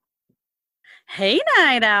Hey,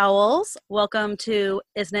 night owls. Welcome to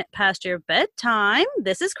Isn't It Past Your Bedtime?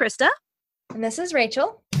 This is Krista. And this is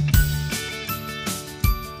Rachel.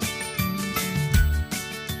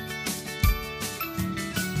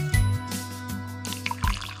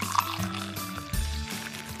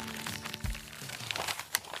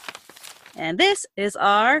 And this is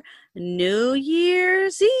our New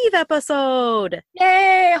Year's Eve episode.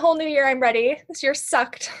 Yay! A whole new year. I'm ready. This year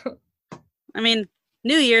sucked. I mean,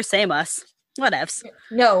 New Year, same us. Whatevs.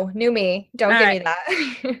 No, new me. Don't All give right.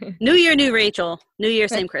 me that. New Year, new Rachel. New Year,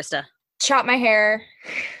 same Krista. Chop my hair.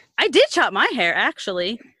 I did chop my hair,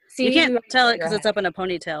 actually. See, You can't tell it your because it's head. up in a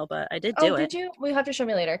ponytail, but I did Oh, do it. did you? Well, you have to show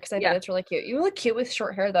me later because I Yeah. bet it's really cute. You look cute with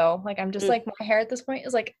short hair though. Like I'm just like my hair at this point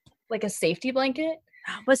is like a safety blanket.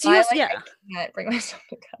 But see, I yeah. can't bring myself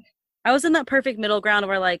to cut it. I was in that perfect middle ground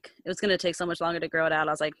where like it was gonna take so much longer to grow it out.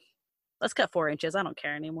 I was like, let's cut 4 inches. I don't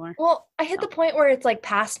care anymore. Well, I hit the point where it's like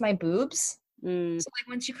past my boobs. Mm, So like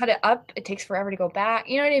once you cut it up, it takes forever to go back.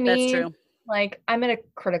 You know what I mean? that's true. Like I'm at a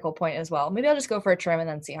critical point as well. Maybe I'll just go for a trim and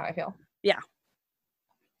then see how I feel. Yeah.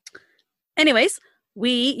 Anyways,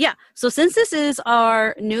 so since this is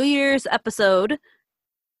our New Year's episode,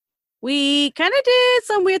 we kind of did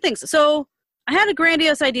some weird things. So I had a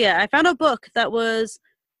grandiose idea. I found a book that was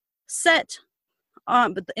set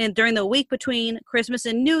during the week between Christmas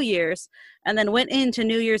and New Year's, and then went into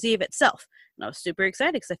New Year's Eve itself. And I was super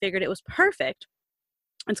excited because I figured it was perfect.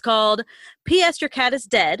 It's called P.S. Your Cat is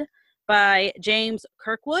Dead by James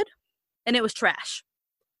Kirkwood, and it was trash.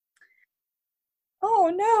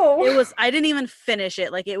 Oh no. I didn't even finish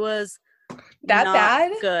it. Like, it was that not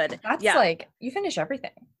bad? good. That's yeah. like you finish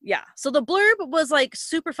everything. Yeah. So the blurb was like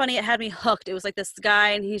super funny. It had me hooked. It was like this guy,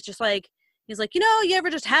 and he's like, you ever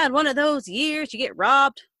just had one of those years you get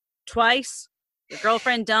robbed twice, your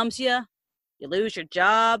girlfriend dumps you, you lose your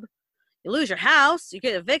job, you lose your house, you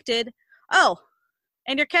get evicted, and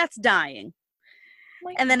your cat's dying.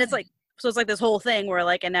 Oh and then it's like, so it's like this whole thing where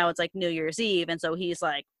like, and now it's like New Year's Eve, and so he's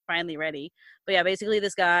like finally ready. But yeah, basically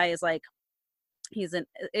this guy is like,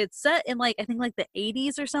 it's set in like, I think like the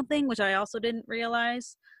 80s or something, which I also didn't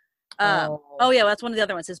realize. Oh yeah, that's one of the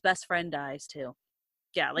other ones. His best friend dies too.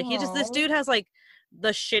 Yeah, like this dude has like the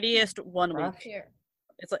shittiest 1 week. Here.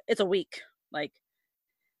 It's a week. Like,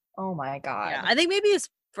 oh my god. Yeah, I think maybe his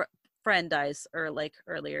friend dies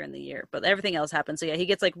earlier in the year, but everything else happens. So yeah, he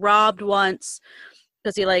gets like robbed once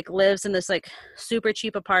because he like lives in this like super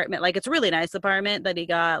cheap apartment. Like, it's a really nice apartment that he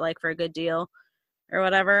got like for a good deal or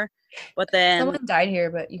whatever. But then someone died here,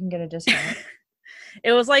 but you can get a discount.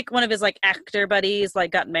 It was like one of his like actor buddies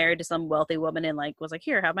like got married to some wealthy woman and like was like,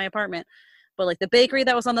 here, have my apartment. But like the bakery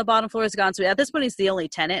that was on the bottom floor is gone. So at this point, he's the only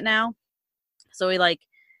tenant now. So he like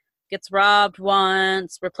gets robbed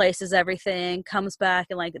once, replaces everything, comes back,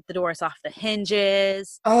 and like the door is off the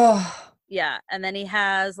hinges. Oh. Yeah. And then he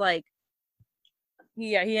has like,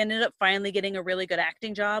 he ended up finally getting a really good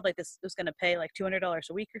acting job. Like, this was going to pay like $200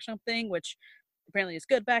 a week or something, which apparently is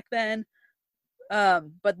good back then.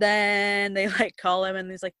 But then they like call him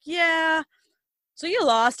and he's like, yeah, so you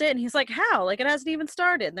lost it. And he's like, how? Like, it hasn't even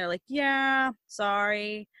started. And they're like, yeah,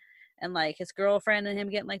 sorry. And like his girlfriend and him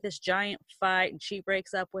getting like this giant fight, and she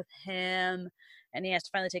breaks up with him, and he has to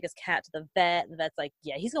finally take his cat to the vet. And the vet's like,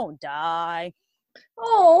 yeah, he's gonna die.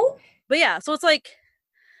 Oh. But yeah, so it's like,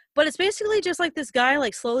 but it's basically just like this guy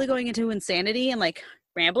like slowly going into insanity and like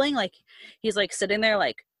rambling. Like, he's like sitting there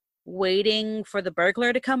like waiting for the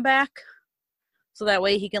burglar to come back, so that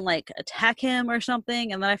way he can like attack him or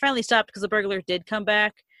something. And then I finally stopped because the burglar did come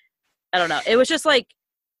back. I don't know. It was just like,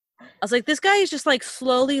 I was like, this guy is just like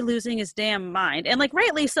slowly losing his damn mind. And like,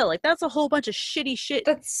 rightly so. Like, that's a whole bunch of shitty shit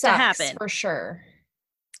that sucks, to happen. for sure.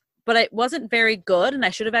 But it wasn't very good, and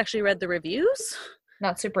I should have actually read the reviews.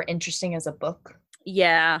 Not super interesting as a book.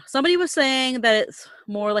 Yeah. Somebody was saying that it's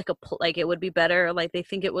more like like it would be better. Like, they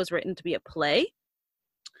think it was written to be a play,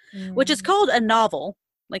 which is called a novel.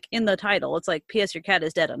 Like, in the title, it's like P.S. Your Cat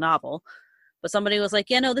is Dead, a novel. But somebody was like,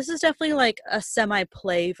 yeah, no, this is definitely like a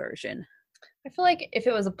semi-play version. I feel like if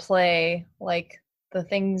it was a play, like the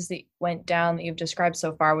things that went down that you've described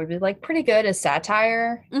so far would be like pretty good as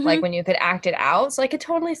satire. Mm-hmm. Like when you could act it out. So I could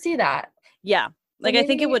totally see that. Yeah. Like, I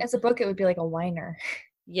think it would. As a book, it would be like a whiner.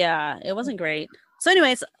 Yeah, it wasn't great. So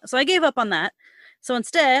anyways, so I gave up on that. So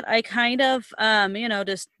instead, I kind of,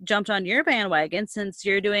 just jumped on your bandwagon since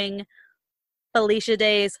you're doing Felicia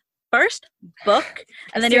Day's first book,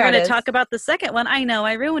 and then you're going to talk about the second one. I know,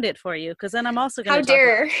 I ruined it for you, because then I'm also going to talk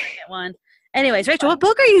about the second one. Anyways, Rachel, what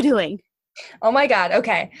book are you doing? Oh my god,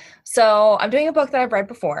 okay. So I'm doing a book that I've read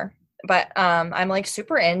before, but I'm like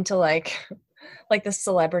super into like like the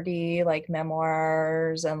celebrity like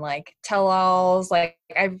memoirs and like tell-alls. Like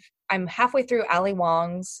I'm halfway through Ali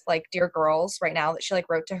Wong's like Dear Girls right now that she like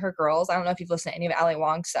wrote to her girls. I don't know if you've listened to any of Ali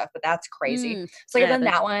Wong's stuff, but that's crazy. So I like, I've done haven't.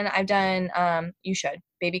 that one. I've done you should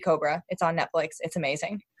Baby Cobra. It's on Netflix. It's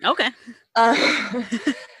amazing. Okay. Uh,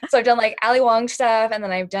 so I've done like Ali Wong stuff, and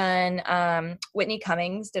then I've done Whitney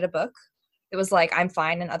Cummings did a book. It was like I'm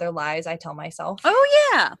Fine and Other Lies I Tell Myself.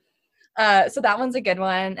 Oh yeah. So that one's a good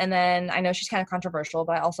one. And then I know she's kind of controversial,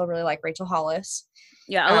 but I also really like Rachel Hollis.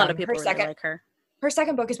 Yeah, a lot of Her people really like her.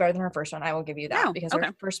 second book is better than her first one. I will give you that Oh, because okay.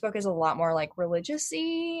 her first book is a lot more like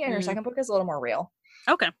religious-y, and her second book is a little more real.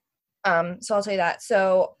 Okay. So I'll tell you that.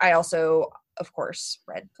 So I also, of course,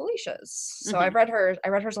 read Felicia's. So I read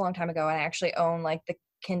hers a long time ago, and I actually own like the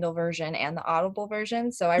Kindle version and the Audible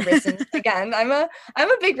version. So I listen again. I'm a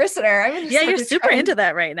big listener. Yeah, you're super into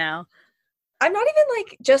that right now. I'm not even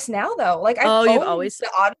like just now though. Like I've you've owned always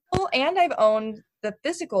the Audible and I've owned the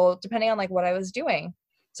physical, depending on like what I was doing.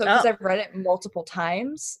 So because I've read it multiple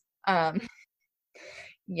times.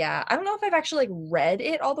 Yeah, I don't know if I've actually like read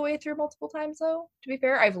it all the way through multiple times though. To be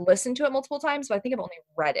fair, I've listened to it multiple times, but I think I've only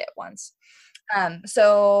read it once.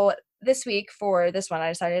 So this week for this one, I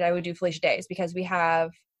decided I would do Felicia Day's because we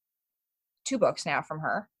have 2 books now from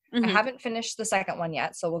her. I haven't finished the second one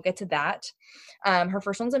yet, so we'll get to that. Her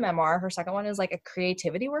first one's a memoir. Her second one is like a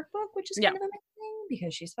creativity workbook, which is kind of amazing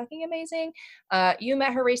because she's fucking amazing. You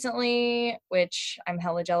met her recently, which I'm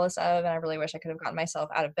hella jealous of, and I really wish I could have gotten myself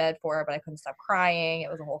out of bed for her, but I couldn't stop crying.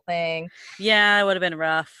 It was a whole thing. Yeah, it would have been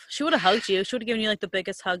rough. She would have hugged you. She would have given you like the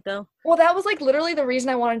biggest hug though. Well, that was like literally the reason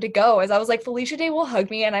I wanted to go, is I was like, Felicia Day will hug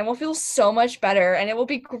me and I will feel so much better and it will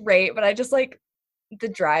be great. But I just like, the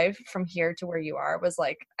drive from here to where you are was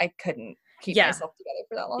like I couldn't keep myself together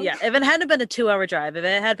for that long. Yeah, if it hadn't been a 2-hour drive, if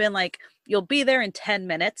it had been like you'll be there in 10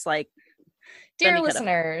 minutes, like dear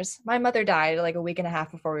listeners, my mother died like a week and a half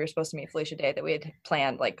before we were supposed to meet Felicia Day that we had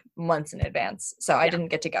planned like months in advance. So I didn't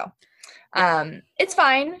get to go. It's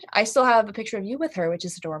fine. I still have a picture of you with her, which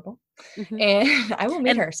is adorable. And I will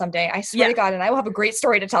meet her someday. I swear to God, and I will have a great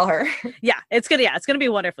story to tell her. It's gonna be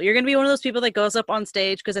wonderful. You're gonna be one of those people that goes up on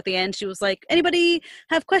stage because at the end she was like, "Anybody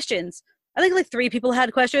have questions?" I think like 3 people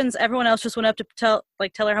had questions. Everyone else just went up to tell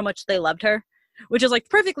her how much they loved her, which is like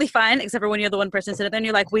perfectly fine, except for when you're the one person sitting there and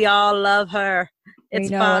you're like, "We all love her. It's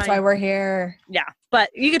fine. That's why we're here." Yeah, but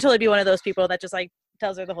you could totally be one of those people that just like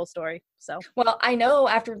tells her the whole story. So well, I know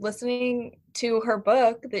after listening to her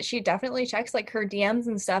book that she definitely checks like her DMs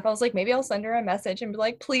and stuff. I was like, maybe I'll send her a message and be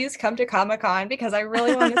like, please come to Comic-Con because I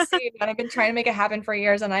really want to see it. And I've been trying to make it happen for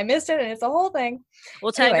years and I missed it, and it's a whole thing.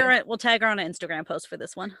 We'll tag her on an Instagram post for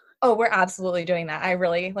this one. Oh, we're absolutely doing that. I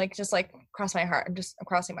really just cross my heart. I'm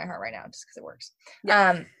crossing my heart right now just because it works.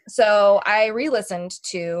 So I re-listened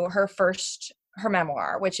to her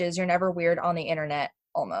memoir, which is You're Never Weird on the Internet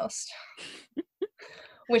Almost.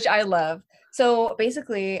 Which I love. So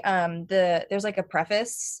basically, there's like a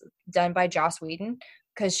preface done by Joss Whedon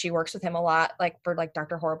because she works with him a lot, like for like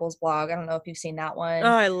Dr. Horrible's blog. I don't know if you've seen that one. Oh,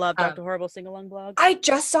 I love Dr. Horrible's sing-along blog. I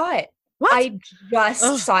just saw it. What? I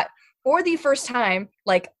just saw it for the first time,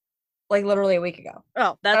 like literally a week ago.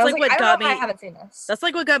 Oh, that's like what got me. I haven't seen this. That's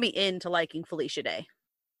like what got me into liking Felicia Day.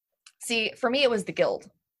 See, for me, it was The Guild.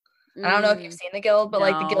 I don't know if you've seen The Guild, but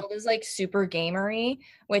like The Guild is like super gamery,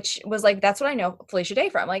 which was like, that's what I know Felicia Day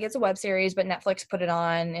from. Like it's a web series, but Netflix put it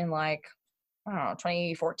on in like, I don't know,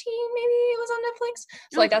 2014, maybe it was on Netflix.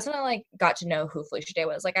 So like, that's when I like got to know who Felicia Day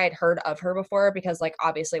was. Like I had heard of her before because like,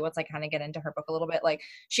 obviously once I kind of get into her book a little bit, like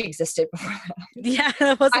she existed before that. Yeah.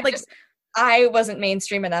 It wasn't I wasn't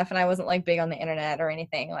mainstream enough and I wasn't like big on the internet or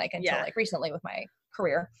anything like until like recently with my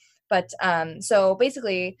career. But so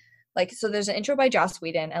basically, so there's an intro by Joss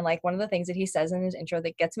Whedon, and like one of the things that he says in his intro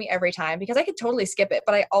that gets me every time, because I could totally skip it,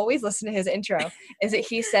 but I always listen to his intro, is that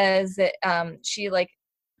he says that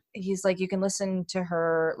he's like, you can listen to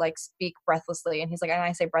her like speak breathlessly, and he's like, and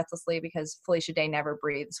I say breathlessly because Felicia Day never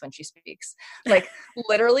breathes when she speaks. Like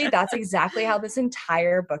literally, that's exactly how this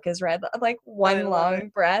entire book is read, like one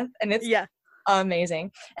long breath, and it's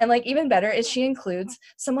amazing. And like even better is she includes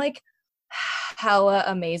some like hella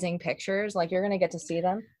amazing pictures. Like you're gonna get to see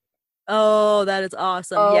them. Oh, that is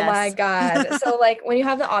awesome. Oh my God. So like when you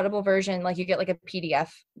have the Audible version, like you get like a PDF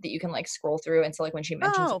that you can like scroll through. And so like when she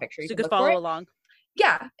mentions a picture, you can follow along.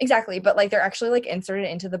 Yeah, exactly. But like they're actually like inserted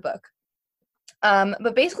into the book.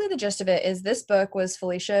 But basically the gist of it is this book was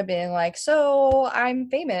Felicia being like, so I'm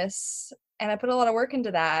famous and I put a lot of work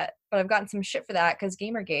into that, but I've gotten some shit for that because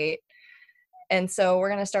Gamergate. And so we're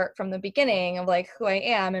going to start from the beginning of like who I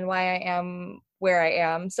am and why I am where I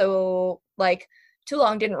am. So like too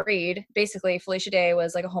long, didn't read. Basically, Felicia Day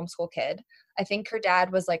was like a homeschool kid. I think her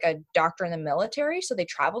dad was like a doctor in the military, so they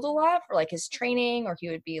traveled a lot for like his training, or he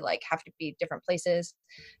would be like have to be different places.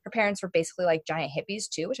 Her parents were basically like giant hippies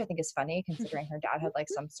too, which I think is funny considering her dad had like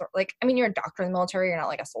some sort, like, I mean, you're a doctor in the military, you're not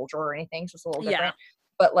like a soldier or anything, so it's a little different.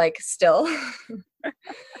 But like still.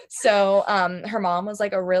 So her mom was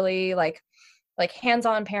like a really like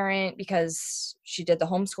hands-on parent because she did the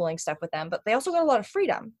homeschooling stuff with them, but they also got a lot of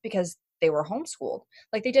freedom because they were homeschooled.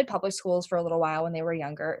 Like they did public schools for a little while when they were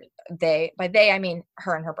younger. By they I mean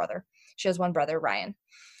her and her brother. She has one brother, Ryan.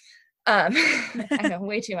 I know,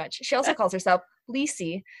 way too much. She also calls herself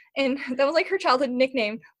Lisi, and that was like her childhood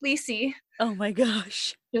nickname, Lisi. Oh my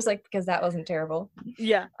gosh. Just like because that wasn't terrible.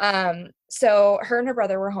 Yeah. So her and her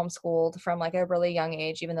brother were homeschooled from like a really young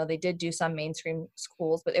age, even though they did do some mainstream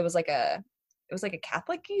schools, but it was like a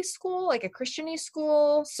Catholic-y school, like a Christian-y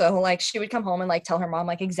school. So like she would come home and like tell her mom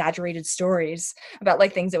like exaggerated stories about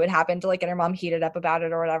like things that would happen to like get her mom heated up about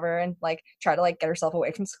it or whatever, and like try to like get herself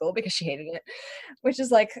away from school because she hated it, which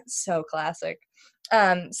is like so classic.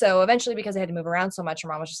 So eventually, because they had to move around so much, her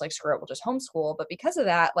mom was just like, screw it, we'll just homeschool. But because of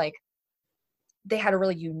that, like she had a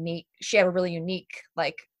really unique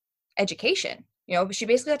like education. You know, she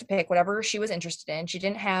basically had to pick whatever she was interested in. She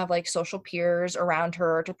didn't have like social peers around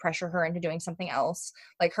her to pressure her into doing something else.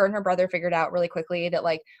 Like her and her brother figured out really quickly that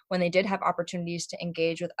like when they did have opportunities to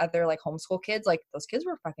engage with other like homeschool kids, like those kids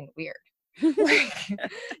were fucking weird. Like,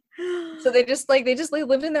 so they just like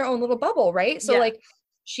lived in their own little bubble, right? So like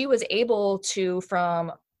she was able to,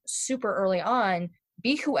 from super early on,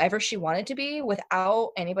 be whoever she wanted to be without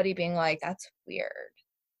anybody being like, that's weird.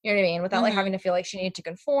 You know what I mean? Without like having to feel like she needed to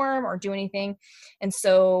conform or do anything. And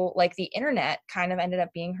so like the internet kind of ended up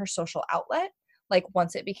being her social outlet, like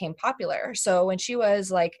once it became popular. So when she was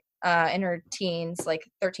like in her teens, like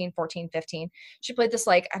 13, 14, 15, she played this,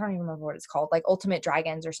 like, I don't even remember what it's called, like Ultimate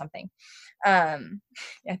Dragons or something. I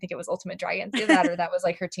think it was Ultimate Dragons. Either that or that was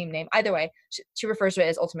like her team name. Either way, she refers to it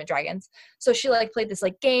as Ultimate Dragons. So she like played this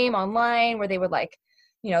like game online where they would like,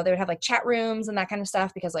 you know, they would have like chat rooms and that kind of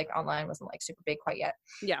stuff because like online wasn't like super big quite yet.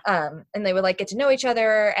 Yeah. And they would like get to know each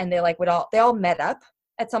other, and they like they all met up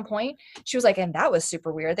at some point. She was like, and that was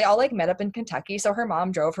super weird. They all like met up in Kentucky. So her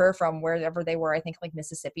mom drove her from wherever they were, I think like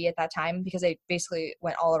Mississippi at that time, because they basically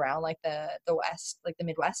went all around like the West, like the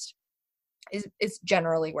Midwest is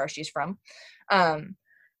generally where she's from.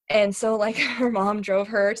 And so like her mom drove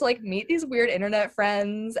her to like meet these weird internet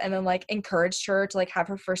friends, and then like encouraged her to like have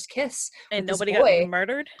her first kiss. And nobody got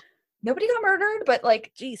murdered? Nobody got murdered, but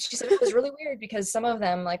like, jeez. She said it was really weird because some of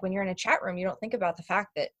them, like when you're in a chat room, you don't think about the fact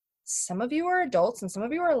that some of you are adults and some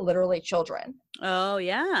of you are literally children. Oh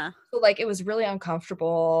yeah. So like it was really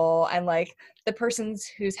uncomfortable, and like the person's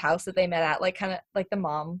whose house that they met at, like kind of like the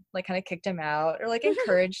mom like kind of kicked him out or like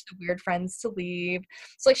encouraged the weird friends to leave.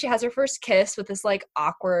 So like she has her first kiss with this like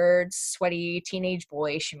awkward, sweaty teenage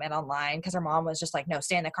boy she met online because her mom was just like, no,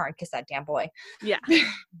 stay in the car and kiss that damn boy. Yeah.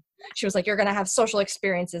 She was like, you're gonna have social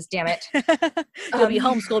experiences, damn it. You'll be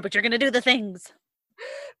homeschooled, but you're gonna do the things.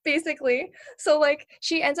 Basically. So like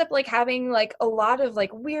she ends up like having like a lot of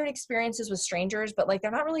like weird experiences with strangers, but like they're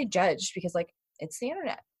not really judged because like it's the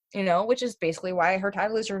internet, you know, which is basically why her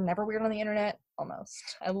title is You're Never Weird on the Internet.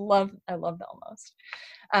 Almost. I love the almost.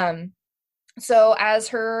 So as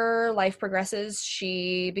her life progresses,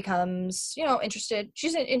 she becomes, you know, interested.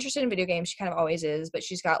 She's interested in video games. She kind of always is, but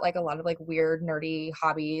she's got like a lot of like weird nerdy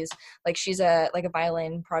hobbies. Like she's a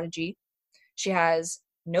violin prodigy. She has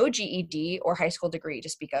no GED or high school degree to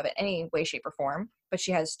speak of in any way, shape, or form, but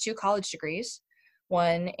she has 2 college degrees,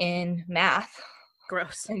 one in math,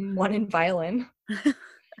 gross, and one in violin.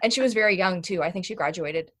 And she was very young too. I think she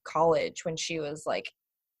graduated college when she was like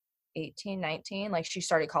 18, 19. Like she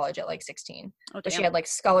started college at like 16. Oh, but she had like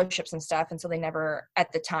scholarships and stuff, and so they never,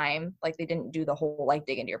 at the time, like they didn't do the whole like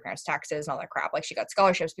dig into your parents' taxes and all that crap. Like she got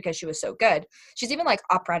scholarships because she was so good. She's even like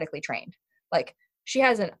operatically trained. Like she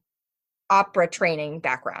has an opera training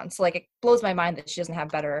background, so like it blows my mind that she doesn't have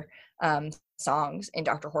better songs in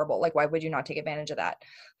Dr. Horrible. Like why would you not take advantage of that?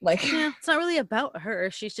 Like, yeah, it's not really about her.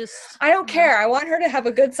 She's just, I don't care. I want her to have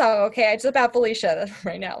a good song. Okay, it's about Felicia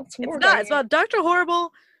right now. It's not. It's about Dr.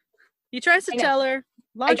 Horrible. He tries to tell her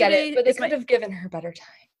Laundry I get it, but they could have given her better time.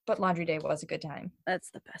 But Laundry Day was a good time. That's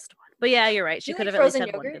the best one. But yeah, you're right. She could have at least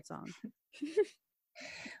had one good song.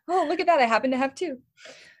 Oh, look at that. I happen to have 2.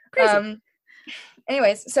 Crazy.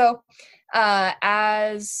 Anyways, so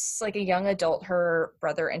as like a young adult, her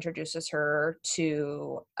brother introduces her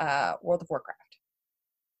to World of Warcraft.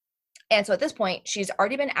 And so at this point, she's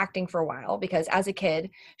already been acting for a while because as a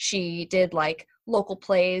kid, she did like local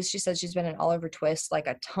plays. She says she's been in Oliver Twist like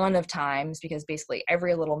a ton of times because basically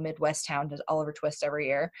every little Midwest town does Oliver Twist every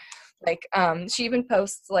year. Like she even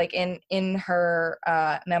posts like in her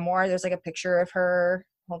memoir, there's like a picture of her.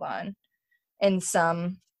 Hold on.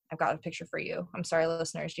 I've got a picture for you. I'm sorry,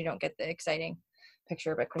 listeners, you don't get the exciting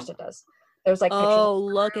picture, but Krista does. There's like pictures Oh, of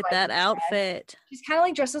her, look at like, that outfit. she's kind of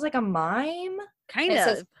like dressed as like a mime. Kind It of.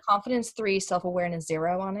 says confidence 3, self-awareness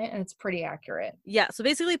 0 on it, and it's pretty accurate. Yeah, so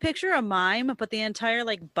basically picture a mime, but the entire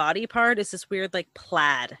like body part is this weird like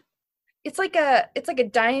plaid. It's like a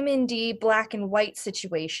diamondy black and white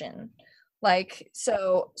situation. Like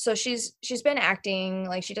so she's been acting,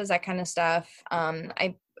 like she does that kind of stuff.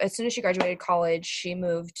 I as soon as she graduated college, she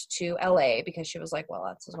moved to LA because she was like, well,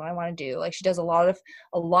 that's what I want to do. Like she does a lot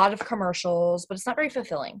of commercials, but it's not very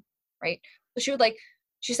fulfilling, right? So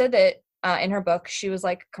she said that in her book, she was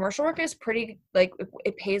like, commercial work is pretty, like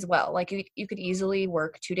it pays well. Like you could easily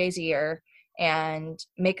work 2 days a year and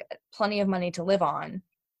make plenty of money to live on,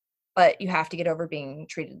 but you have to get over being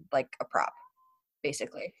treated like a prop,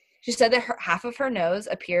 basically. She said that half of her nose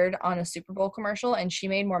appeared on a Super Bowl commercial, and she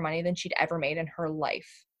made more money than she'd ever made in her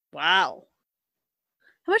life. Wow.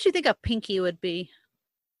 How much do you think a pinky would be?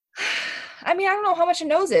 I mean, I don't know how much a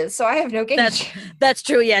nose is, so I have no gauge. That's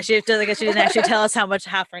true. Yeah, she didn't actually tell us how much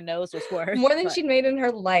half her nose was worth. More than she'd made in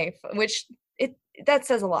her life, which that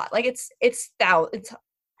says a lot. Like it's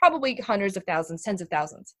probably hundreds of thousands, tens of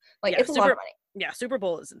thousands. Like it's a lot of money. Yeah, Super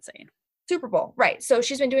Bowl is insane. Super Bowl, right. So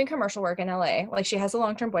she's been doing commercial work in LA. Like she has a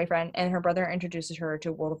long-term boyfriend, and her brother introduces her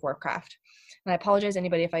to World of Warcraft. And I apologize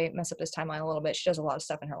anybody if I mess up this timeline a little bit. She does a lot of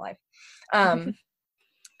stuff in her life.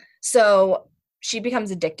 So she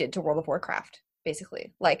becomes addicted to World of Warcraft,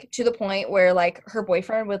 basically. Like to the point where like her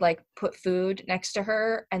boyfriend would like put food next to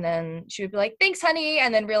her, and then she would be like, thanks, honey,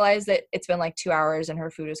 and then realize that it's been like 2 hours and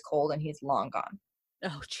her food is cold and he's long gone.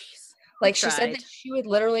 Oh, jeez. Like she said that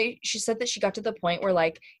she said that she got to the point where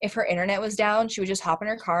like if her internet was down, she would just hop in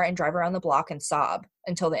her car and drive around the block and sob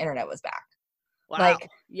until the internet was back. Wow. Like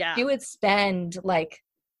yeah. she would spend like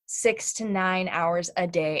 6 to 9 hours a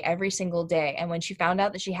day every single day. And when she found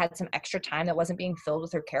out that she had some extra time that wasn't being filled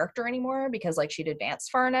with her character anymore because like she'd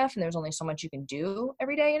advanced far enough and there's only so much you can do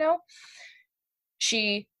every day, you know,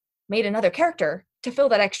 she made another character to fill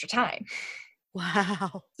that extra time.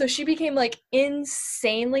 Wow. So she became like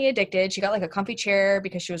insanely addicted. She got like a comfy chair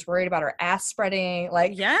because she was worried about her ass spreading.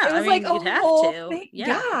 Like, yeah, it was like you'd have to. Thing.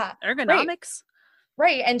 Yeah. Ergonomics.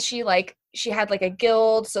 Right. And she had like a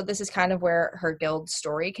guild. So this is kind of where her guild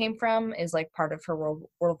story came from, is like part of her World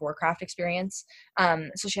of Warcraft experience.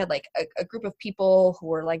 So she had like a group of people who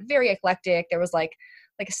were like very eclectic. There was like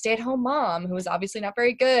a stay-at-home mom who was obviously not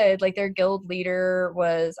very good. Like their guild leader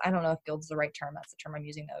was, I don't know if guild's the right term. That's the term I'm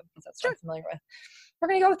using though, because that's what I'm familiar with. We're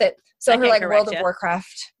going to go with it. So her like World of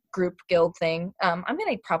Warcraft group guild thing.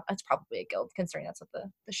 It's probably a guild considering that's what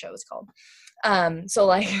the show is called. So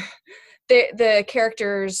like the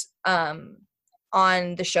characters on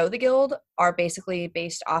the show, The Guild, are basically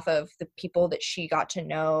based off of the people that she got to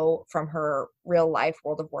know from her real life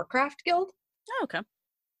World of Warcraft guild. Oh, okay.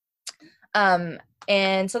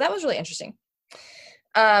 And so that was really interesting.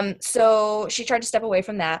 So she tried to step away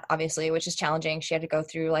from that, obviously, which is challenging. She had to go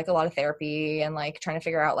through like a lot of therapy and like trying to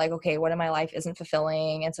figure out like, okay, what in my life isn't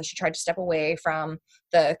fulfilling? And so she tried to step away from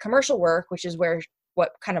the commercial work, which is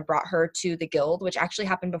what kind of brought her to the Guild, which actually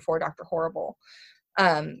happened before Dr. Horrible.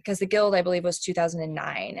 Because the Guild, I believe, was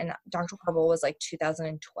 2009 and Dr. Horrible was like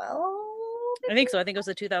 2012. I think so. I think it was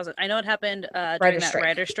the 2000. I know it happened during that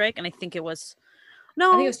writer strike, and I think it was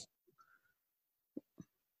Was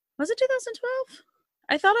it 2012?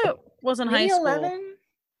 I thought it was in high school. 2011?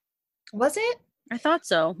 Was it? I thought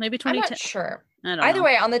so. Maybe 2010. I'm not sure. I don't know. Either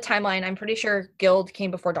way, on the timeline, I'm pretty sure Guild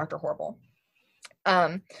came before Dr. Horrible.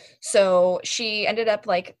 So she ended up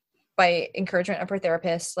like by encouragement of her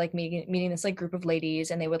therapist, like meeting this like group of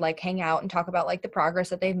ladies, and they would like hang out and talk about like the progress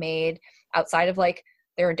that they've made outside of like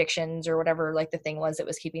their addictions or whatever like the thing was that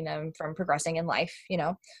was keeping them from progressing in life, you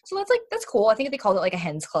know? So that's cool. I think they called it like a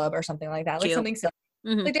Hens Club or something like that. Like something silly.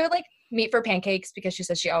 Mm-hmm. Like they would like meet for pancakes because she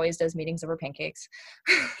says she always does meetings over pancakes.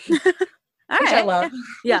 I love.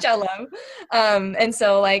 Yeah. Which I love. And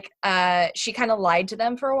so like she kind of lied to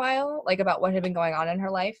them for a while, like about what had been going on in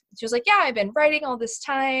her life. She was like, yeah, I've been writing all this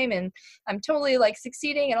time and I'm totally like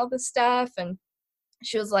succeeding and all this stuff. And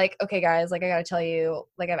she was like, okay guys, like I gotta tell you,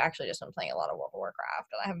 like I've actually just been playing a lot of World of Warcraft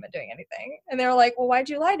and I haven't been doing anything. And they were like, well, why'd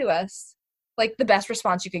you lie to us? like the best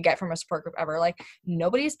response you could get from a support group ever. Like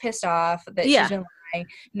nobody's pissed off that she's been lying.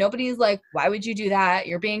 Nobody's like, why would you do that?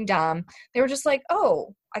 You're being dumb. They were just like,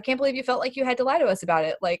 oh, I can't believe you felt like you had to lie to us about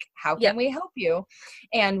it. Like, how can we help you?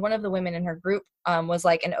 And one of the women in her group was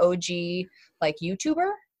like an OG like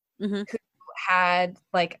YouTuber who had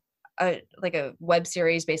like a web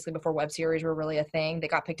series basically before web series were really a thing. They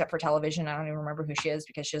got picked up for television. I don't even remember who she is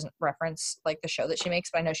because she doesn't reference like the show that she makes,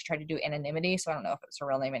 but I know she tried to do anonymity, so I don't know if it's her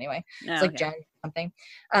real name anyway. It's like Jen something.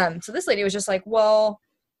 So this lady was just like, well,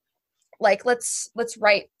 like let's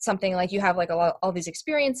write something, like you have like all these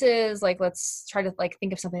experiences, like let's try to like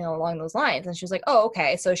think of something along those lines. And she was like, oh,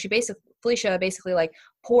 okay. So Felicia basically like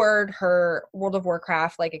poured her World of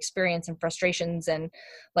Warcraft like experience and frustrations and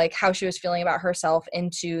like how she was feeling about herself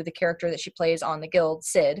into the character that she plays on the guild,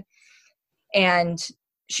 Sid. And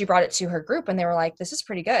she brought it to her group and they were like, this is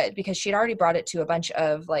pretty good, because she'd already brought it to a bunch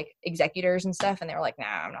of like executors and stuff. And they were like, nah,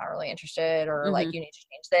 I'm not really interested. Or like, you need to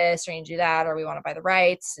change this, or you need to do that, or we want to buy the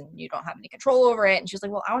rights and you don't have any control over it. And she's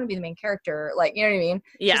like, well, I want to be the main character. Like, you know what I mean?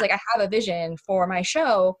 Yeah. She's like, I have a vision for my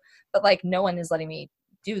show, but like no one is letting me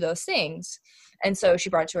do those things. And so she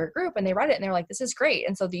brought it to her group and they read it and they were like, this is great.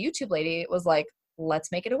 And so the YouTube lady was like,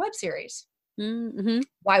 let's make it a web series.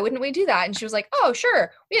 Why wouldn't we do that? And she was like, oh,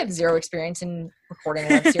 sure. We have zero experience in recording a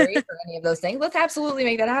web series or any of those things. Let's absolutely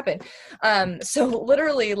make that happen. So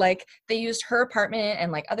literally like they used her apartment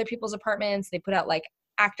and like other people's apartments. They put out like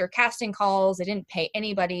actor casting calls. They didn't pay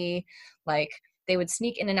anybody. Like they would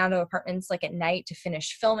sneak in and out of apartments like at night to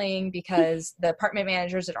finish filming because the apartment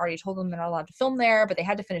managers had already told them they're not allowed to film there, but they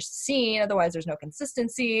had to finish the scene. Otherwise there's no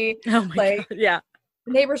consistency. Oh my God. Yeah.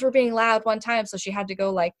 The neighbors were being loud one time, so she had to go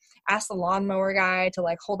like ask the lawnmower guy to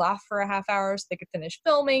like hold off for a half hour so they could finish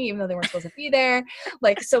filming, even though they weren't supposed to be there.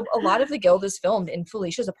 Like, so a lot of the guild is filmed in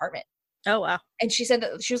Felicia's apartment. Oh wow. And she said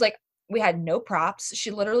that she was like, we had no props. She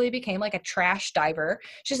literally became like a trash diver.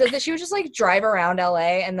 She said that she would just like drive around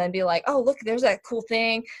LA and then be like, oh, look, there's that cool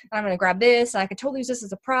thing. And I'm going to grab this. And I could totally use this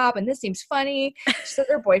as a prop. And this seems funny. She said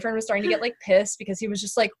her boyfriend was starting to get like pissed because he was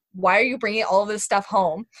just like, why are you bringing all of this stuff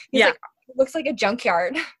home? He's like, it looks like a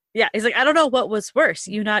junkyard. Yeah. He's like, I don't know what was worse.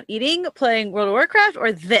 You not eating, playing World of Warcraft,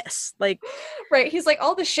 or this? Like, right. He's like,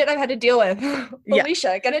 all the shit I've had to deal with.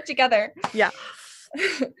 Felicia, get it together. Yeah.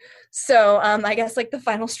 So I guess like the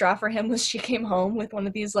final straw for him was she came home with one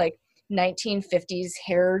of these like 1950s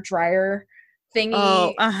hair dryer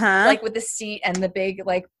thingy, like with the seat and the big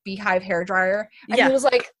like beehive hair dryer. And he was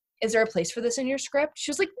like, is there a place for this in your script?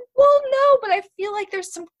 She was like, well, no, but I feel like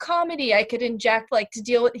there's some comedy I could inject like to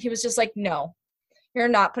deal with. He was just like, no, you're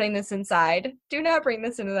not putting this inside. Do not bring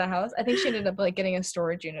this into the house. I think she ended up like getting a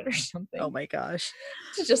storage unit or something. Oh my gosh.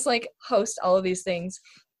 To just like host all of these things.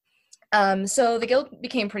 So the guild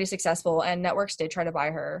became pretty successful and networks did try to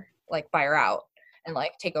buy her out and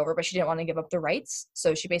like take over, but she didn't want to give up the rights.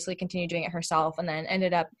 So she basically continued doing it herself and then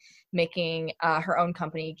ended up making her own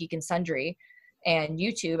company, Geek and Sundry, and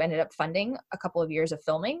YouTube ended up funding a couple of years of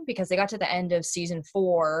filming because they got to the end of season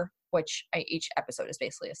 4, which each episode is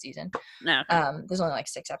basically a season. No. There's only like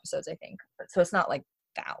 6 episodes, I think. So it's not like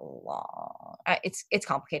that long. It's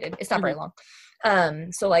complicated. It's not very long.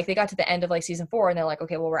 So like they got to the end of like season 4 and they're like,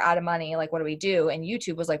 okay, well, we're out of money. Like, what do we do? And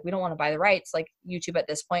YouTube was like, we don't want to buy the rights. Like YouTube at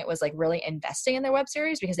this point was like really investing in their web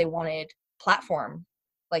series because they wanted platform.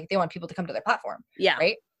 Like they want people to come to their platform. Yeah.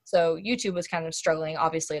 Right. So YouTube was kind of struggling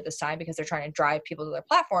obviously at this time because they're trying to drive people to their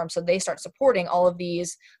platform. So they start supporting all of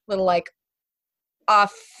these little like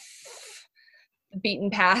off beaten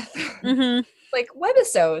path like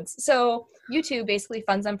webisodes. So YouTube basically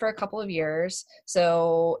funds them for a couple of years.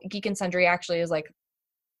 So Geek and Sundry actually is like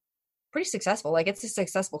pretty successful. Like it's a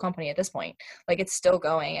successful company at this point. Like it's still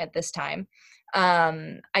going at this time.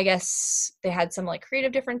 I guess they had some like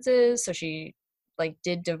creative differences. So she like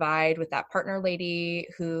did divide with that partner lady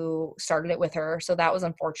who started it with her. So that was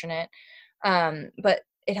unfortunate. But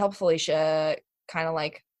it helped Felicia kind of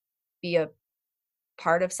like be a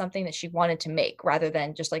part of something that she wanted to make rather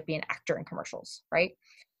than just like be an actor in commercials, right?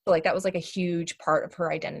 So like that was like a huge part of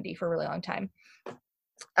her identity for a really long time.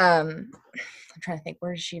 I'm trying to think,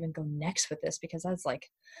 where does she even go next with this, because that was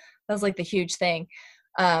like the huge thing.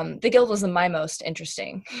 The guild was my most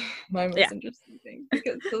interesting thing,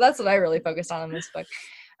 because, so that's what I really focused on in this book.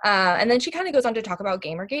 And then she kind of goes on to talk about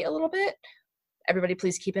Gamergate a little bit. Everybody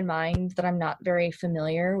please keep in mind that I'm not very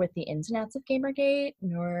familiar with the ins and outs of Gamergate,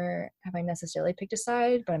 nor have I necessarily picked a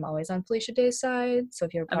side, but I'm always on Felicia Day's side. So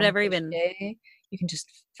if you have a problem with Felicia Day, you can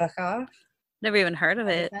just fuck off. Never even heard of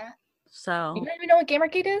it. So you don't even know what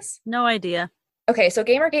Gamergate is? No idea. Okay, so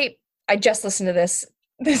Gamergate, I just listened to this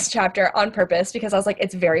this chapter on purpose because I was like,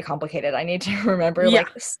 it's very complicated. I need to remember like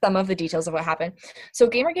some of the details of what happened. So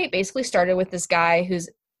Gamergate basically started with this guy whose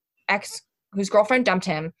girlfriend dumped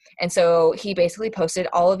him. And so he basically posted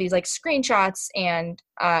all of these like screenshots and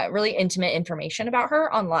really intimate information about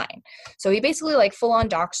her online. So he basically like full on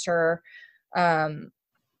doxed her,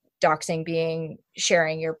 doxing being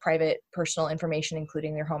sharing your private personal information,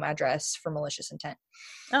 including your home address for malicious intent.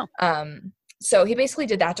 So he basically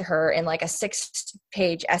did that to her in like a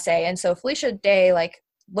 6-page essay. And so Felicia Day like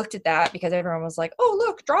looked at that because everyone was like, oh,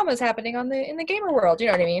 look, drama's happening in the gamer world. You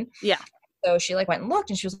know what I mean? Yeah. So she like went and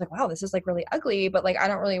looked and she was like, wow, this is like really ugly, but like, I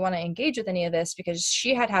don't really want to engage with any of this because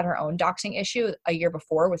she had her own doxing issue a year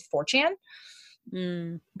before with 4chan.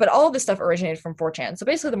 But all of this stuff originated from 4chan. So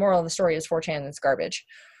basically the moral of the story is 4chan is garbage.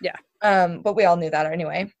 Yeah. But we all knew that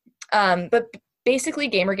anyway. But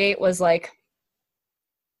basically Gamergate was like,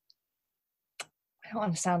 I don't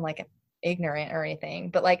want to sound like ignorant or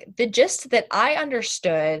anything, but like the gist that I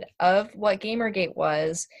understood of what Gamergate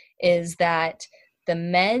was is that the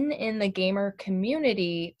men in the gamer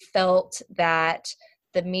community felt that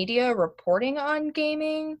the media reporting on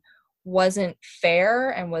gaming wasn't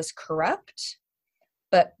fair and was corrupt.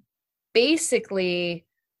 But basically,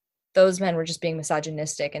 those men were just being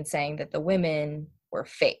misogynistic and saying that the women were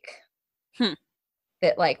fake.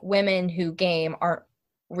 That like women who game aren't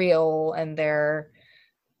real and they're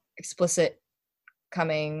explicit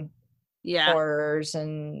coming horrors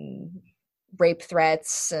and rape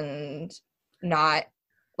threats and not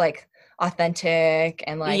like authentic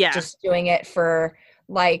and like just doing it for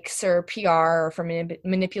likes or PR or for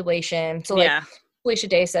manipulation. So like Felicia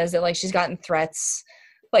Day says that like she's gotten threats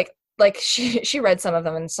like she read some of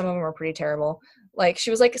them and some of them were pretty terrible. Like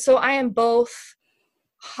she was like, so I am both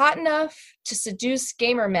hot enough to seduce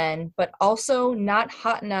gamer men, but also not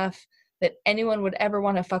hot enough that anyone would ever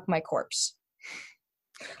want to fuck my corpse.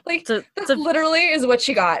 Like that literally is what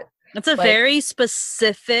she got. It's a very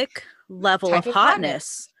specific level of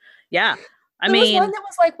hotness. Yeah. There was one that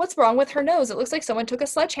was like, what's wrong with her nose? It looks like someone took a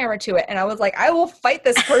sledgehammer to it. And I was like, I will fight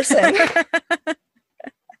this person.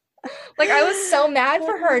 Like, I was so mad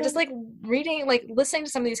for her. Just like reading, like listening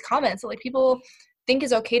to some of these comments that like people think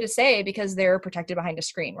is okay to say because they're protected behind a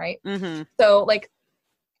screen, right? So like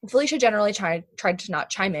Felicia generally tried to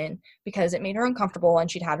not chime in because it made her uncomfortable and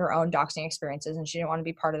she'd had her own doxing experiences and she didn't want to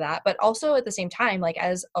be part of that. But also at the same time, like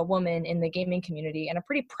as a woman in the gaming community and a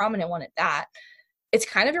pretty prominent one at that, it's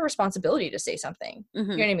kind of your responsibility to say something. You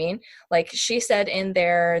know what I mean? Like she said in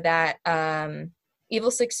there that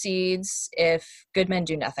evil succeeds if good men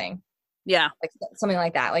do nothing. Yeah. Like something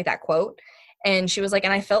like that quote. And she was like,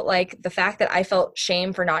 and I felt like the fact that I felt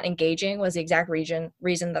shame for not engaging was the exact reason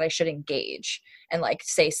that I should engage and like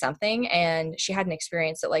say something. And she had an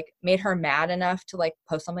experience that like made her mad enough to like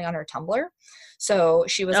post something on her Tumblr. So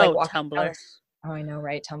she was like walking Tumblr. Oh, I know,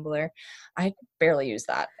 right? Tumblr. I barely use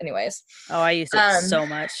that. Anyways. Oh, I use it so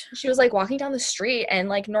much. She was like walking down the street and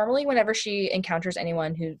like normally whenever she encounters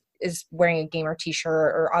anyone who is wearing a gamer t-shirt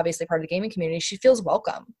or obviously part of the gaming community, she feels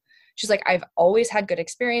welcome. She's like, I've always had good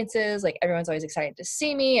experiences. Like everyone's always excited to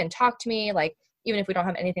see me and talk to me. Like even if we don't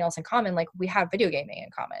have anything else in common, like we have video gaming in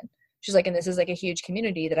common. She's like, and this is like a huge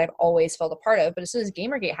community that I've always felt a part of. But as soon as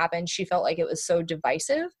Gamergate happened, she felt like it was so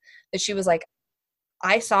divisive that she was like,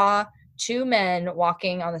 I saw 2 men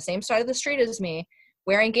walking on the same side of the street as me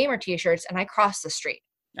wearing gamer t-shirts and I crossed the street.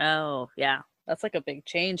 Oh, yeah. That's like a big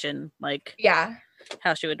change in like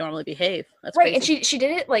how she would normally behave. That's right. crazy. And she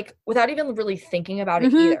did it like without even really thinking about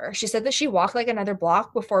it either. She said that she walked like another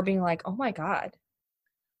block before being like, oh my God.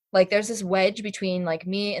 Like there's this wedge between like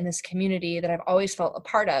me and this community that I've always felt a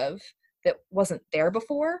part of that wasn't there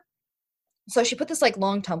before. So she put this like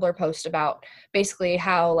long Tumblr post about basically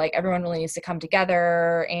how like everyone really needs to come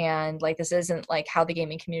together and like this isn't like how the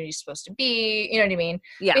gaming community is supposed to be. You know what I mean?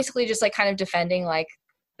 Yeah. Basically just like kind of defending like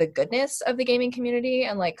the goodness of the gaming community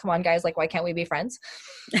and like, come on guys, like why can't we be friends?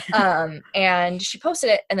 And she posted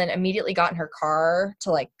it and then immediately got in her car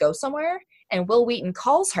to like go somewhere and Will Wheaton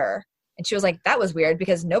calls her and she was like, that was weird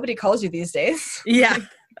because nobody calls you these days. Yeah.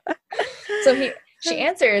 So she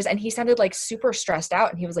answers and he sounded like super stressed out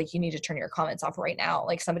and he was like, you need to turn your comments off right now.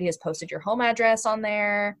 Like somebody has posted your home address on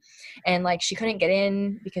there and like she couldn't get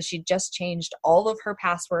in because she just changed all of her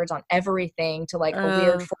passwords on everything to like a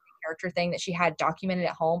weird character thing that she had documented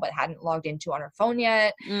at home but hadn't logged into on her phone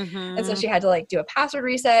yet. And so she had to like do a password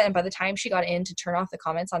reset and by the time she got in to turn off the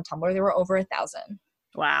comments on Tumblr, there were over 1,000.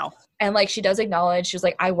 Wow. And like she does acknowledge, she was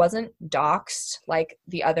like, I wasn't doxxed like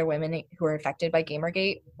the other women who were affected by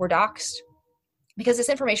Gamergate were doxxed because this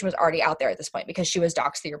information was already out there at this point because she was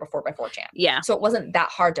doxxed the year before by 4chan. Yeah. So it wasn't that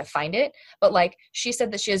hard to find it. But like she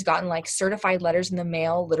said that she has gotten like certified letters in the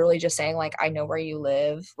mail, literally just saying like, I know where you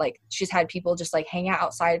live. Like she's had people just like hang out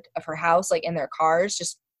outside of her house, like in their cars,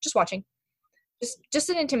 just watching. Just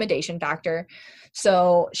an intimidation factor.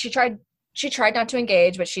 So she tried not to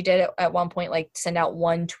engage, but she did at one point like send out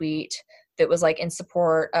one tweet that was like in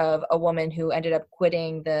support of a woman who ended up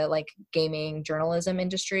quitting the like gaming journalism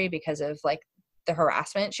industry because of like the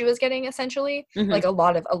harassment she was getting, essentially. Like a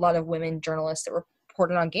lot of women journalists that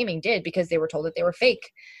reported on gaming did, because they were told that they were fake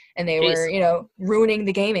and they were, you know, ruining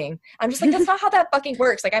the gaming. I'm just like, that's not how that fucking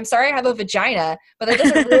works. Like, I'm sorry I have a vagina, but that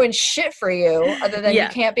doesn't ruin shit for you, other than you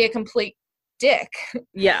can't be a complete dick.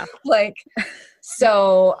 Yeah. Like,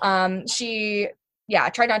 so she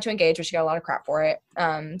tried not to engage, but she got a lot of crap for it.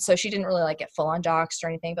 So she didn't really like get full on doxxed or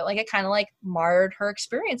anything, but like it kind of like marred her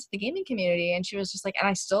experience with the gaming community. And she was just like, and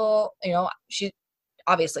I still, you know, she's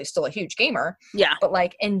obviously still a huge gamer. Yeah. But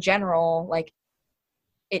like in general, like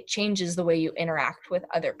it changes the way you interact with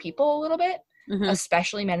other people a little bit.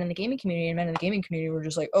 Especially men in the gaming community, and men in the gaming community were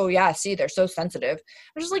just like, oh yeah, see, they're so sensitive.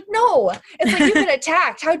 I'm just like, no, it's like, you've been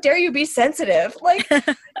attacked. How dare you be sensitive? Like,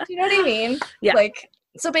 do you know what I mean? Yeah. Like,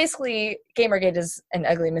 so basically Gamergate is an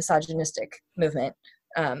ugly misogynistic movement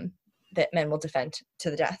that men will defend to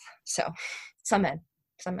the death. So some men,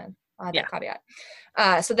 I'll have that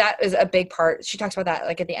caveat. So that is a big part. She talks about that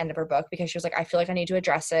like at the end of her book, because she was like, I feel like I need to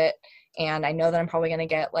address it. And I know that I'm probably going to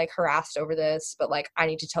get like harassed over this, but like, I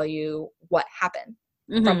need to tell you what happened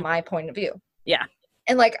from my point of view. Yeah.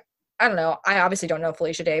 And like, I don't know, I obviously don't know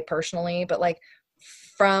Felicia Day personally, but like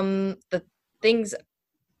from the things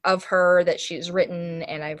of her that she's written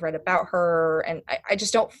and I've read about her, and I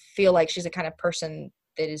just don't feel like she's the kind of person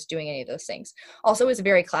that is doing any of those things. Also, it's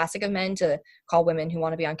very classic of men to call women who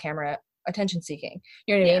want to be on camera attention seeking,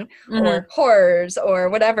 you know what I mean? Or whores or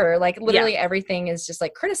whatever. Like literally everything is just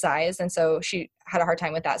like criticized. And so she had a hard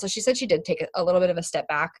time with that. So she said she did take a little bit of a step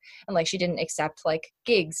back, and like she didn't accept like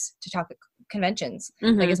gigs to talk at conventions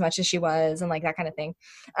like as much as she was, and like that kind of thing.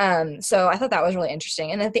 So I thought that was really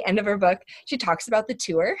interesting. And at the end of her book, she talks about the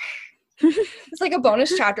tour. It's like a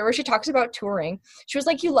bonus chapter where she talks about touring. She was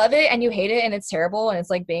like, you love it and you hate it and it's terrible, and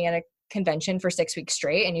it's like being at a convention for 6 weeks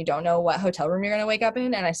straight and you don't know what hotel room you're going to wake up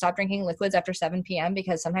in. And I stopped drinking liquids after 7 p.m.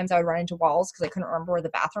 because sometimes I would run into walls because I couldn't remember where the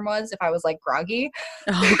bathroom was if I was like groggy.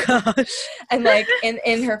 Oh gosh. And like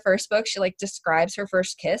in her first book, she like describes her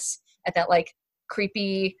first kiss at that like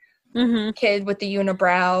creepy kid with the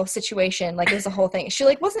unibrow situation. Like it was a whole thing. She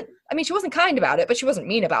like she wasn't kind about it, but she wasn't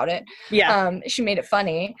mean about it. Yeah. She made it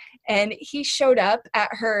funny. And he showed up at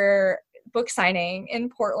her book signing in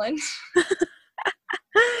Portland.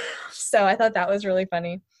 So I thought that was really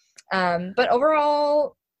funny. But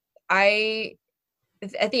overall,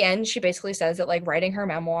 at the end, she basically says that like writing her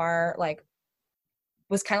memoir, like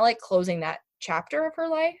was kind of like closing that chapter of her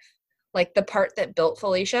life, like the part that built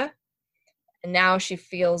Felicia. And now she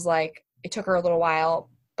feels like it took her a little while,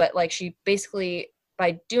 but like she basically,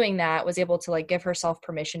 by doing that, was able to like give herself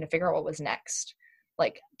permission to figure out what was next.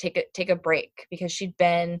 Like take a break, because she'd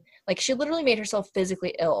been like, she literally made herself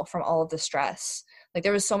physically ill from all of the stress. Like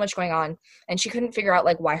there was so much going on, and she couldn't figure out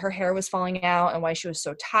like why her hair was falling out and why she was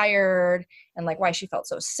so tired and like why she felt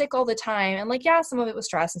so sick all the time. And like, yeah, some of it was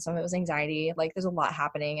stress and some of it was anxiety. Like there's a lot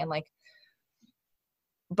happening, and like,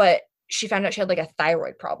 but she found out she had like a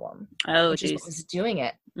thyroid problem, which is what was doing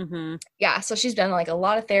it. Yeah. So she's done like a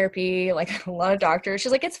lot of therapy, like a lot of doctors.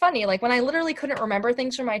 She's like, it's funny. Like when I literally couldn't remember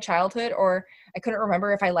things from my childhood, or I couldn't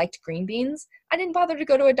remember if I liked green beans, I didn't bother to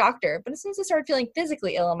go to a doctor. But as soon as I started feeling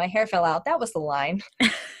physically ill and my hair fell out, that was the line.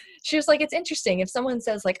 She was like, it's interesting. If someone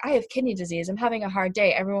says like, I have kidney disease, I'm having a hard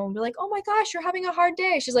day, everyone will be like, oh my gosh, you're having a hard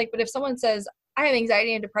day. She's like, but if someone says I have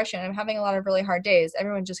anxiety and depression, I'm having a lot of really hard days,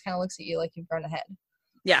 everyone just kind of looks at you like you've grown a head.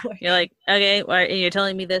 Yeah. You're like, okay, why are you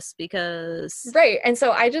telling me this? Because right. And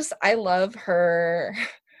so I love her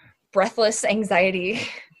breathless anxiety.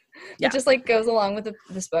 It just like goes along with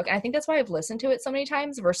this book. And I think that's why I've listened to it so many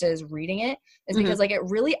times versus reading it, is because like it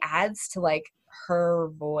really adds to like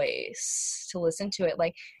her voice to listen to it.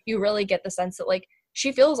 Like you really get the sense that like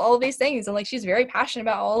she feels all of these things, and like she's very passionate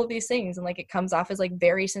about all of these things, and like it comes off as like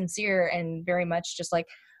very sincere and very much just like,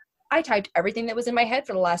 I typed everything that was in my head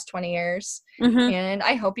for the last 20 years, and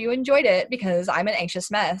I hope you enjoyed it because I'm an anxious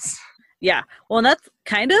mess. Yeah. Well, and that's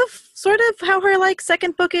kind of sort of how her like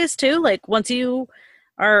second book is too. Like once you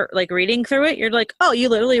are like reading through it, you're like, oh, you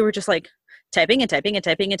literally were just like typing and typing and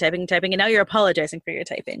typing and typing and typing, and now you're apologizing for your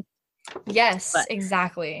typing. Yes,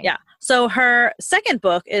 exactly. Yeah. So her second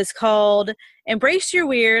book is called Embrace Your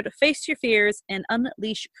Weird, Face Your Fears, and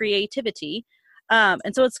Unleash Creativity.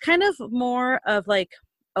 And so it's kind of more of like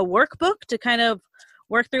a workbook to kind of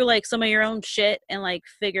work through like some of your own shit and like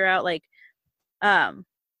figure out like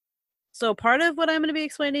so part of what I'm going to be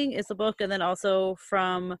explaining is the book, and then also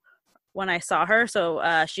from when I saw her.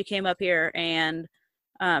 So she came up here and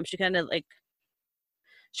she kind of like,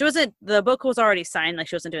 she wasn't, the book was already signed, like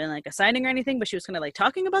she wasn't doing like a signing or anything, but she was kind of like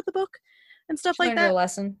talking about the book and stuff she like learned that. her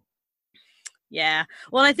lesson. Yeah.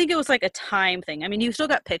 Well, I think it was like a time thing. I mean, you still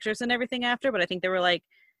got pictures and everything after, but I think they were like,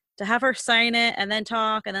 to have her sign it and then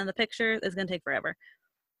talk and then the picture is going to take forever.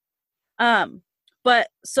 But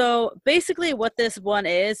so basically what this one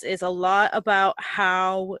is a lot about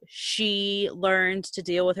how she learned to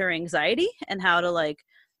deal with her anxiety and how to like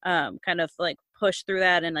kind of like push through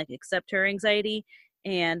that and like accept her anxiety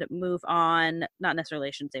and move on. Not necessarily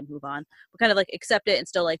I shouldn't say move on, but kind of like accept it and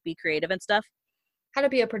still like be creative and stuff. How to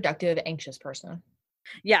be a productive, anxious person.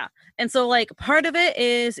 Yeah. And so like part of it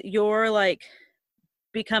is you're like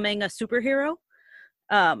becoming a superhero.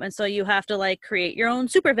 And so you have to like create your own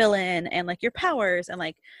supervillain and like your powers and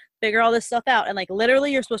like figure all this stuff out. And like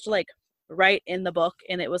literally you're supposed to like write in the book,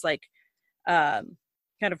 and it was like kind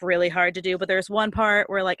of really hard to do. But there's one part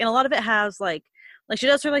where like, and a lot of it has like she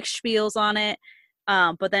does her like spiels on it.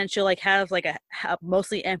 But then she'll like have like a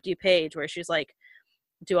mostly empty page where she's like,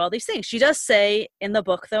 do all these things. She does say in the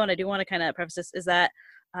book though, and I do want to kind of preface this, is that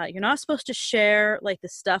you're not supposed to share like the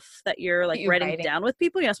stuff that you're like writing down with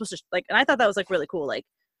people. You're not supposed to like, and I thought that was like really cool. Like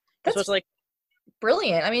that's supposed to like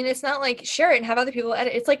brilliant. I mean, it's not like share it and have other people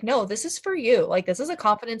edit. It's like, no, this is for you. Like this is a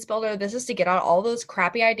confidence builder. This is to get out all those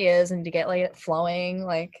crappy ideas and to get like it flowing.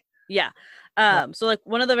 Like yeah. So like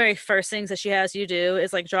one of the very first things that she has you do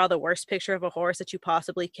is like draw the worst picture of a horse that you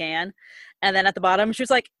possibly can. And then at the bottom, she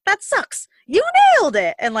was like, that sucks. You nailed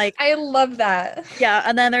it. And like, I love that. Yeah.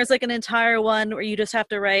 And then there's like an entire one where you just have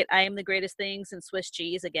to write, I am the greatest thing since Swiss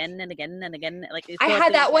cheese again and again and again. Like I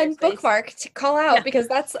had that one bookmark to call out because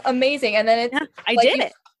that's amazing. And then it's I did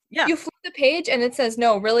it. Yeah. You flip the page and it says,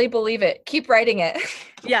 no, really believe it. Keep writing it.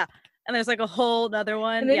 Yeah. And there's like a whole other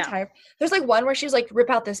one. There's like one where she's like, rip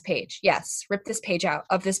out this page. Yes. Rip this page out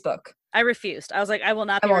of this book. I refused. I was like, I will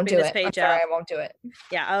not be ripping this page out. I won't do it.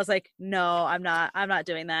 Yeah. I was like, no, I'm not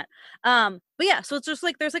doing that. But yeah, so it's just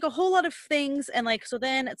like, there's like a whole lot of things. And like, so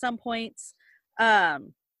then at some points,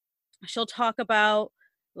 she'll talk about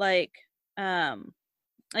like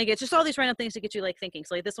it's just all these random things to get you like thinking.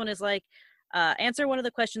 So like this one is like, answer one of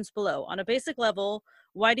the questions below. On a basic level,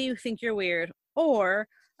 why do you think you're weird? Or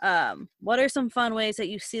what are some fun ways that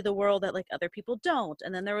you see the world that like other people don't?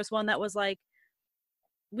 And then there was one that was like,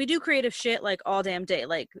 we do creative shit like all damn day.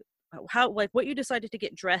 Like how, like what you decided to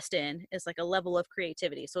get dressed in is like a level of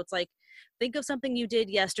creativity. So it's like, think of something you did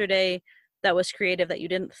yesterday that was creative that you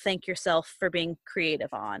didn't thank yourself for being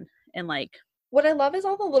creative on. And like, what I love is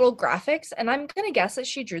all the little graphics, and I'm going to guess that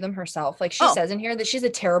she drew them herself. Like she says in here that she's a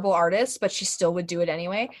terrible artist, but she still would do it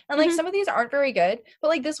anyway. And like some of these aren't very good, but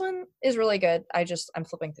like this one is really good. I'm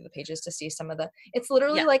flipping through the pages to see some of it's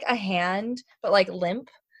literally like a hand, but like limp.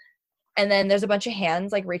 And then there's a bunch of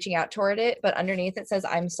hands like reaching out toward it, but underneath it says,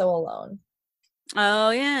 I'm so alone.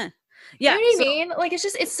 Oh yeah. Yeah. You know what I mean? Like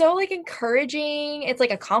it's so like encouraging. It's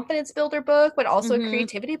like a confidence builder book, but also a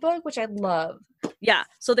creativity book, which I love. Yeah.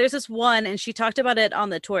 So there's this one, and she talked about it on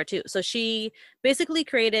the tour too. So she basically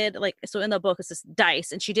created like, so in the book it's this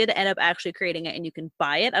dice, and she did end up actually creating it, and you can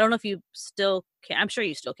buy it. I don't know if you still can. I'm sure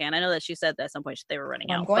you still can. I know that she said that at some point they were running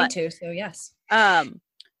out. I'm going to, so yes.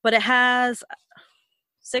 But it has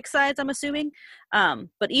 6 sides, I'm assuming.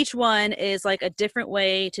 But each one is like a different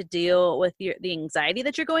way to deal with the anxiety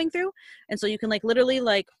that you're going through. And so you can like literally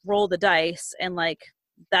like roll the dice, and like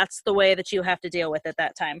that's the way that you have to deal with it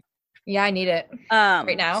that time. Yeah, I need it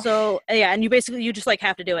right now. So yeah, and you just like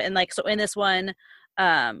have to do it. And like, so in this one,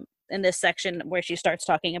 in this section where she starts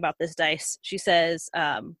talking about this dice, she says,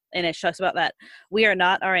 and it talks about that we are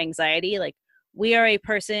not our anxiety. Like we are a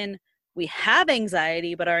person, we have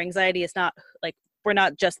anxiety, but our anxiety is not like, we're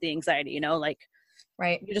not just the anxiety, you know, like,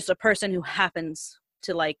 right. You're just a person who happens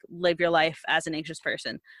to like live your life as an anxious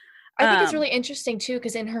person. I think it's really interesting too,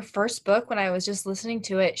 because in her first book, when I was just listening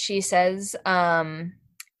to it, she says,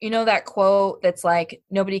 you know, that quote that's like,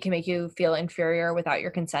 nobody can make you feel inferior without your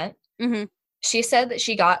consent. Mm-hmm. She said that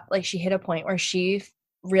she hit a point where she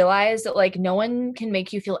realized that like, no one can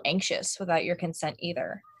make you feel anxious without your consent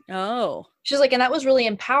either. Oh. She's like, and that was really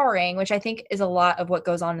empowering, which I think is a lot of what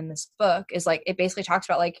goes on in this book is like, it basically talks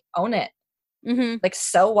about like, own it. Mm-hmm. Like,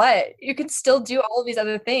 so what? You can still do all of these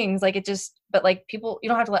other things. Like but like people, you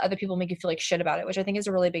don't have to let other people make you feel like shit about it, which I think is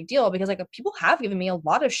a really big deal because like people have given me a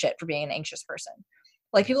lot of shit for being an anxious person.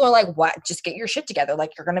 Like people are like, what? Just get your shit together.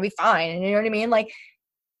 Like you're going to be fine. And you know what I mean? Like,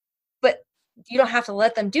 but you don't have to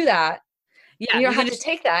let them do that. Yeah. You don't have to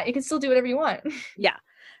take that. You can still do whatever you want. Yeah.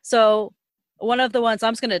 So one of the ones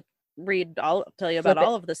I'm just going to tell you about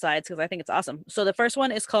all of the sides because I think it's awesome. So the first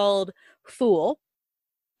one is called Fool.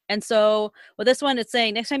 And so with this one, it's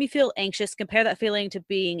saying next time you feel anxious, compare that feeling to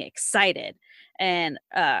being excited. And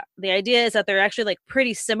the idea is that they're actually like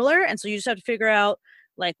pretty similar. And so you just have to figure out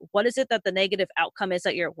like, what is it that the negative outcome is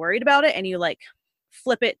that you're worried about it? And you like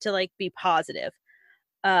flip it to like be positive.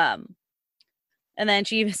 And then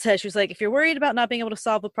she even says, she was like, if you're worried about not being able to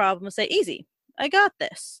solve the problem, say, easy, I got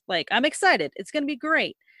this. Like, I'm excited. It's going to be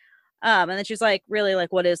great. And then she's like, really,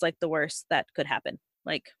 like, what is like the worst that could happen?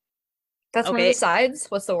 Like, that's okay. One of the sides.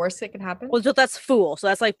 What's the worst that could happen? Well, that's fool. So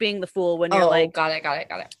that's like being the fool when you're like, got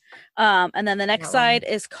it. And then the next side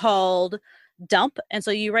is called dump. And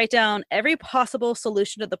so you write down every possible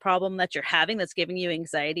solution to the problem that you're having that's giving you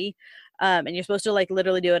anxiety. And you're supposed to like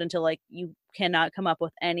literally do it until like you cannot come up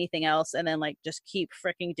with anything else, and then like just keep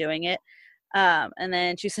freaking doing it. And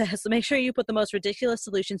then she says, so make sure you put the most ridiculous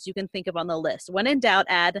solutions you can think of on the list. When in doubt,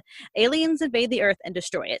 add aliens invade the earth and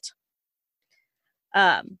destroy it.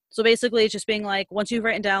 So basically it's just being like, once you've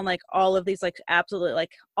written down like all of these like absolute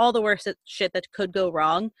like all the worst shit that could go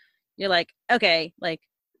wrong, you're like, okay, like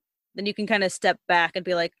then you can kind of step back and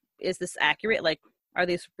be like, is this accurate? Like, are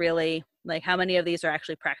these really like how many of these are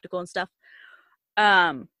actually practical and stuff?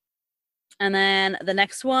 And then the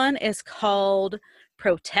next one is called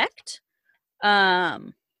Protect.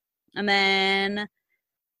 And then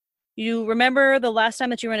you remember the last time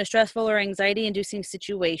that you were in a stressful or anxiety-inducing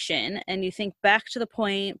situation, and you think back to the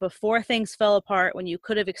point before things fell apart when you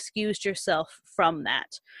could have excused yourself from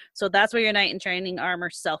that. So that's where your knight in training armor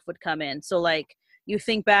self would come in. So like you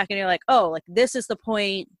think back and you're like, oh, like this is the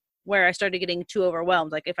point where I started getting too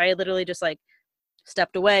overwhelmed. Like if I had literally just like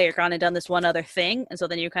stepped away or gone and done this one other thing, and so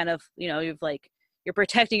then you kind of, you know, you're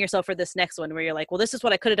protecting yourself for this next one where you're like, well, this is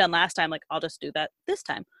what I could have done last time. Like I'll just do that this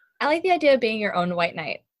time. I like the idea of being your own white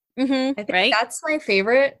knight. Mm-hmm, I think that's my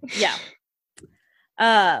favorite. Yeah.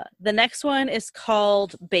 The next one is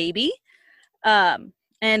called Baby.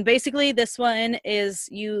 And basically this one is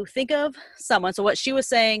you think of someone. So what she was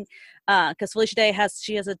saying, because Felicia Day has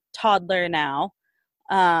a toddler now.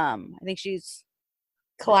 I think she's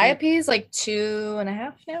Calliope's like 2.5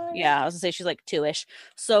 now. Yeah, I was gonna say she's like 2-ish.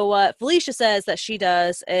 So what Felicia says that she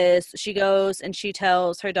does is she goes and she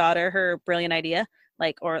tells her daughter her brilliant idea.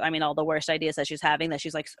 Like, or I mean, all the worst ideas that she's having, that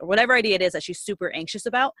she's like, whatever idea it is that she's super anxious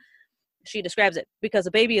about, she describes it, because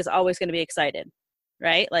a baby is always going to be excited,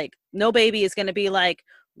 right? Like no baby is going to be like,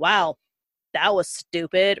 wow, that was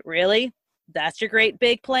stupid. Really? That's your great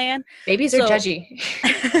big plan? Babies are judgy.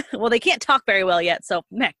 Well, they can't talk very well yet. So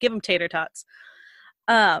give them tater tots.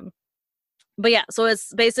 But yeah, so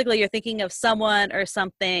it's basically you're thinking of someone or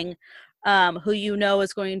something who you know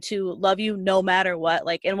is going to love you no matter what.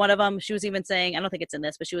 Like in one of them, she was even saying, I don't think it's in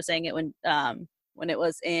this, but she was saying it when it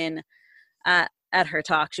was in at her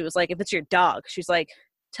talk. She was like, if it's your dog, she's like,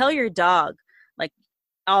 tell your dog like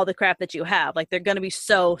all the crap that you have. Like they're going to be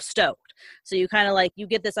so stoked. So you kind of like, you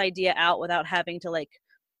get this idea out without having to like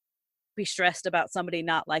be stressed about somebody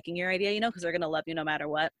not liking your idea, you know, because they're going to love you no matter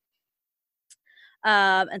what.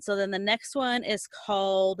 And so then the next one is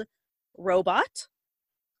called Robot.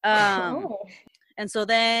 And so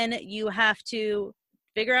then you have to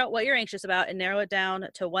figure out what you're anxious about and narrow it down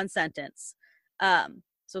to one sentence.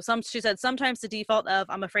 She said, sometimes the default of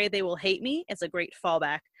I'm afraid they will hate me is a great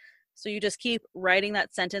fallback. So you just keep writing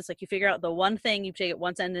that sentence. Like you figure out the one thing, you take it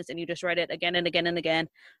one sentence and you just write it again and again and again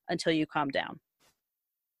until you calm down.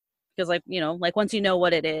 Because like, you know, like once you know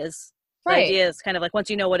what it is, right. The idea is kind of like once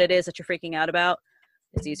you know what it is that you're freaking out about,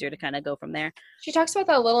 it's easier to kind of go from there. She talks about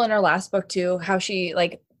that a little in her last book too, how she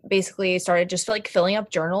like basically started just like filling up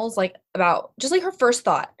journals like about just like her first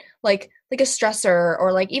thought, like a stressor,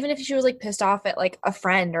 or like even if she was like pissed off at like a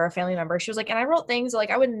friend or a family member, she was like, and I wrote things like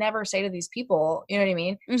I would never say to these people, you know what I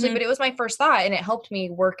mean? Mm-hmm. She's like, but it was my first thought and it helped me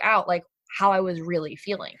work out like how I was really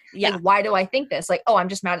feeling. Yeah. Like, why do I think this? Like, oh, I'm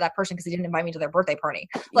just mad at that person because they didn't invite me to their birthday party.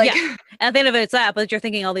 Like, yeah. And at the end of it, it's that, but you're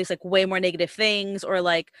thinking all these like way more negative things, or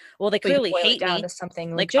like, well, they clearly hate me. To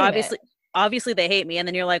something like legitimate. obviously they hate me. And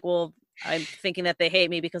then you're like, well, I'm thinking that they hate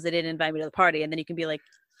me because they didn't invite me to the party. And then you can be like,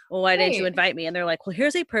 well, why didn't you invite me? And they're like, well,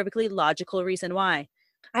 here's a perfectly logical reason why.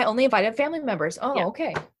 I only invited family members. Oh, yeah.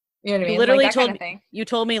 Okay. You know what I mean? Literally like told me, you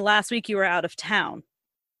told me last week you were out of town.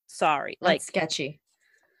 Sorry. That's like sketchy.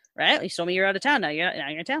 Right? You told me you're out of town. Now you're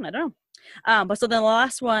in town. I don't know. But so then the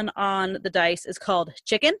last one on the dice is called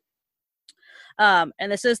Chicken. And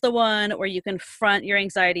this is the one where you confront your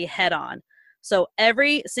anxiety head on. So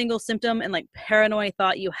every single symptom and like paranoid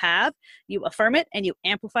thought you have, you affirm it and you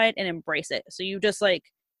amplify it and embrace it. So you just like,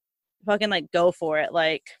 fucking like go for it.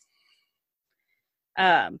 Like,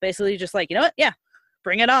 basically just like, you know what? Yeah,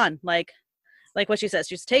 bring it on. Like what she says,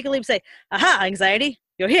 just take a leap, say, aha, anxiety,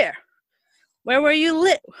 you're here. Where were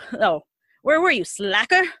you where were you,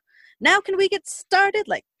 slacker? Now can we get started?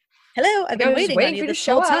 Like, hello, I've been waiting on you this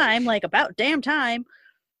whole time, like about damn time.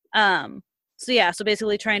 So yeah, so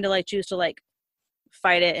basically trying to like choose to like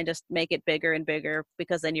fight it and just make it bigger and bigger,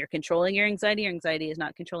 because then you're controlling your anxiety. Your anxiety is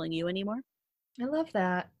not controlling you anymore. I love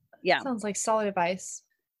that. Yeah. Sounds like solid advice.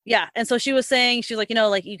 Yeah. And so she was saying, she's like, you know,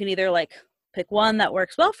 like you can either like pick one that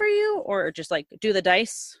works well for you, or just like do the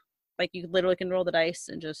dice. Like you literally can roll the dice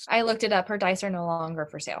and just. I looked it up. Her dice are no longer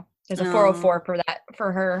for sale. There's a 404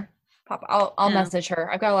 for her. I'll message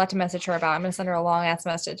her. I've got a lot to message her about. I'm gonna send her a long ass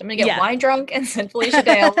message. I'm gonna get wine drunk and send Felicia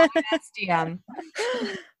Day a long ass DM.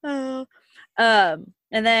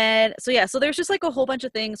 And then so there's just like a whole bunch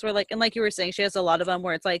of things where like, and like you were saying, she has a lot of them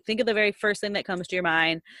where it's like, think of the very first thing that comes to your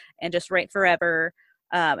mind and just write forever.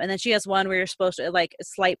 And then she has one where you're supposed to like a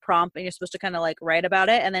slight prompt and you're supposed to kind of like write about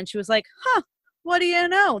it. And then she was like, what do you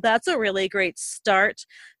know? That's a really great start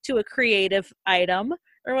to a creative item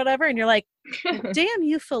or whatever. And you're like, damn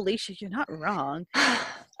you, Felicia, you're not wrong.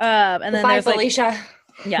 And then there's Felicia.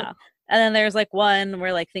 Like, yeah. And then there's like one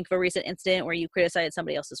where like, think of a recent incident where you criticized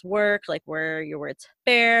somebody else's work, like were your words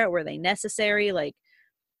fair? Were they necessary? Like,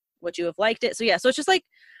 would you have liked it? So yeah, so it's just like,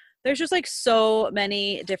 there's just like so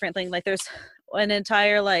many different things. Like there's an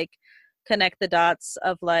entire like connect the dots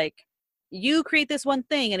of like, you create this one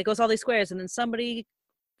thing and it goes all these squares and then somebody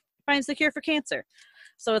finds the cure for cancer.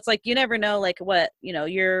 So it's like, you never know like what, you know,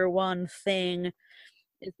 your one thing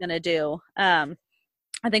is going to do.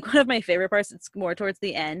 I think one of my favorite parts, it's more towards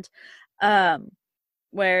the end,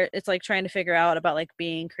 where it's like trying to figure out about like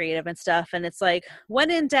being creative and stuff. And it's like,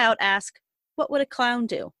 when in doubt, ask, what would a clown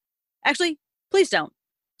do? Actually, please don't.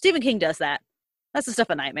 Stephen King does that. That's the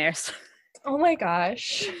stuff of nightmares. Oh my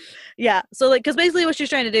gosh. Yeah. So like, because basically what she's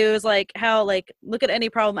trying to do is like how like look at any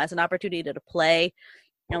problem as an opportunity to play,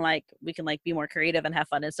 and like we can like be more creative and have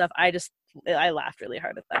fun and stuff. I laughed really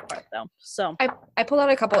hard at that part though. So I pulled out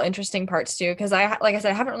a couple interesting parts too, because like I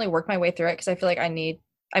said, I haven't really worked my way through it because I feel like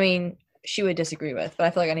she would disagree with, but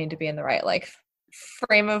I feel like I need to be in the right like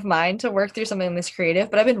frame of mind to work through something this creative.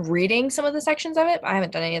 But I've been reading some of the sections of it. I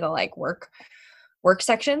haven't done any of the like work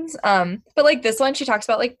sections. But like this one, she talks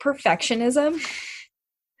about like perfectionism.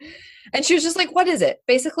 And she was just like, what is it?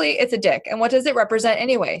 Basically, it's a dick. And what does it represent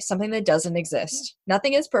anyway? Something that doesn't exist.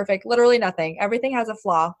 Nothing is perfect. Literally nothing. Everything has a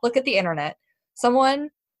flaw. Look at the internet. Someone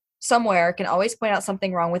somewhere can always point out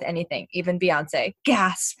something wrong with anything, even Beyonce.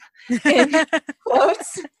 Gasp. In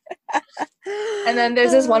quotes. And then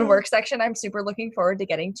there's this one work section I'm super looking forward to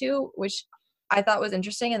getting to, which I thought was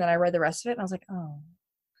interesting. And then I read the rest of it and I was like, oh.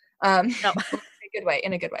 No.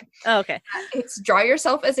 In a good way. Oh, okay. It's draw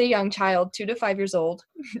yourself as a young child, 2 to 5 years old.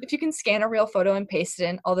 If you can scan a real photo and paste it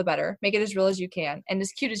in, all the better. Make it as real as you can and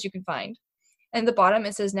as cute as you can find. And at the bottom,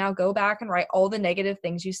 it says, now go back and write all the negative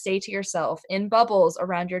things you say to yourself in bubbles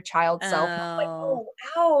around your child self. I'm like, oh,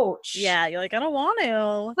 ouch. Yeah, you're like, I don't want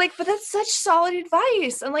to. Like, but that's such solid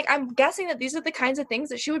advice. And like, I'm guessing that these are the kinds of things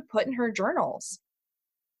that she would put in her journals.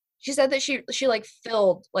 She said that she like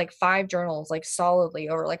filled like 5 journals like solidly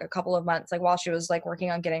over like a couple of months, like while she was like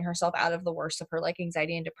working on getting herself out of the worst of her like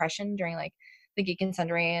anxiety and depression during like the Geek and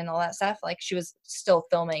Sundry and all that stuff. Like she was still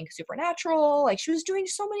filming Supernatural, like she was doing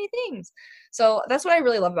so many things. So that's what I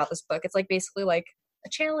really love about this book. It's like basically like a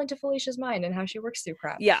channel into Felicia's mind and how she works through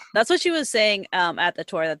crap. Yeah, that's what she was saying at the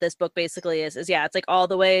tour, that this book basically is yeah, it's like all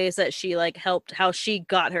the ways that she like helped, how she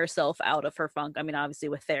got herself out of her funk. I mean, obviously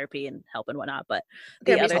with therapy and help and whatnot, but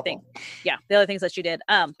the other thing, the other things that she did.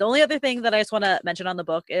 The only other thing that I just want to mention on the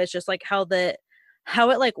book is just like how it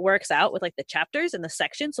like works out with like the chapters and the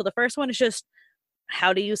sections. So the first one is just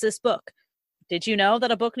how to use this book. Did you know that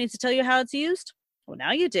a book needs to tell you how it's used? Well,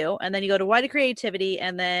 now you do. And then you go to Why to Creativity,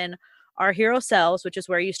 and then Our Hero Selves, which is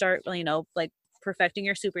where you start, you know, like perfecting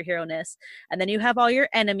your superhero-ness. And then you have all your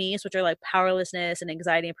enemies, which are like powerlessness and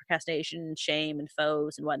anxiety and procrastination and shame and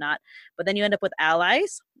foes and whatnot. But then you end up with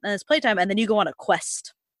allies, and it's playtime, and then you go on a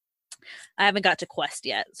quest. I haven't got to quest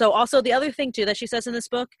yet. So also the other thing too that she says in this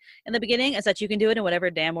book in the beginning is that you can do it in whatever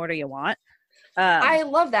damn order you want. I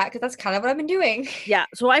love that because that's kind of what I've been doing. Yeah.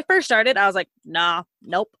 So when I first started, I was like,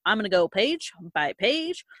 nope. I'm going to go page by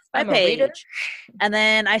page by page. And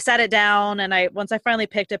then I sat it down, and once I finally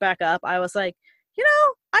picked it back up, I was like, you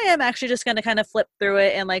know, I am actually just going to kind of flip through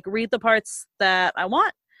it and like read the parts that I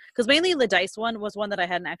want. Because mainly the dice one was one that I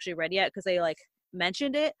hadn't actually read yet because they like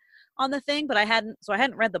mentioned it. on the thing, but I hadn't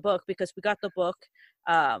read the book because we got the book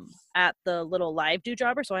at the little live do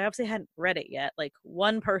jobber, so I obviously hadn't read it yet. Like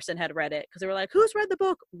one person had read it because they were like, who's read the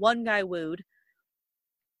book? One guy wooed,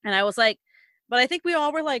 and I was like, but I think we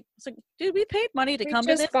all were like, dude, we paid money to come to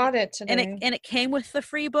this. We just bought it today. And it came with the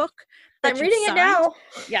free book. I'm reading it now.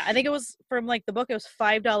 Yeah, I think it was from like the book, it was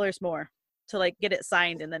 $5 more to like get it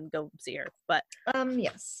signed and then go see her. But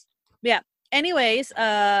yes. Yeah. Anyways,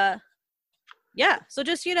 yeah. So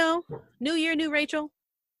just, new year, new Rachel.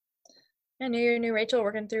 Yeah, new year, new Rachel,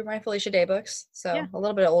 working through my Felicia Day books. So a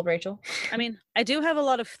little bit of old Rachel. I mean, I do have a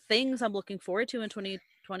lot of things I'm looking forward to in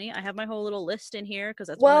 2020. I have my whole little list in here because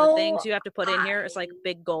that's one of the things you have to put in here. It's like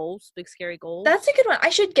big goals, big scary goals. That's a good one. I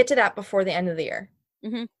should get to that before the end of the year.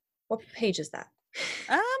 Mm-hmm. What page is that?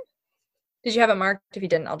 Did you have it marked? If you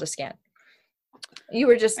didn't, I'll just scan. You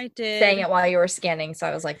were just saying it while you were scanning, so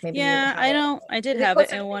I was like, maybe. Yeah, I did have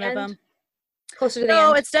it in one of them. Closer to the end?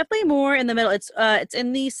 No, it's definitely more in the middle. It's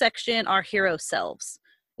in the section Our Hero Selves.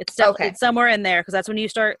 It's definitely it's somewhere in there because that's when you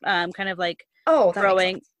start kind of like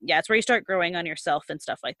growing. Yeah, it's where you start growing on yourself and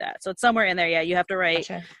stuff like that. So it's somewhere in there. Yeah, you have to write.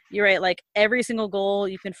 Gotcha. You write like every single goal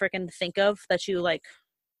you can freaking think of that you like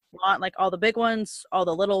want, like all the big ones, all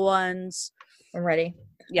the little ones. I'm ready.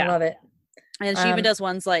 Yeah, I love it. And she even does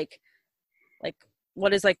ones like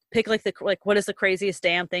what is like pick like the what is the craziest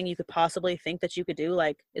damn thing you could possibly think that you could do?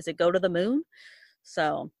 Like, is it go to the moon?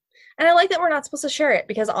 So, and I like that we're not supposed to share it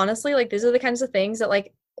because honestly, like these are the kinds of things that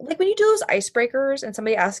like when you do those icebreakers and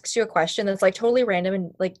somebody asks you a question that's like totally random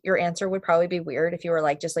and like your answer would probably be weird if you were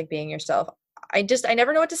like just like being yourself. I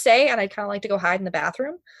never know what to say and I'd kind of like to go hide in the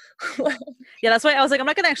bathroom. Yeah, that's why I was like, I'm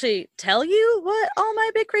not gonna actually tell you what all my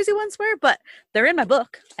big crazy ones were, but they're in my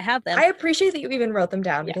book. I have them. I appreciate that you even wrote them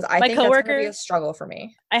down because I think that's gonna be a struggle for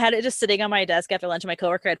me. I had it just sitting on my desk after lunch and my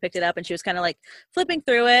coworker had picked it up and she was kind of like flipping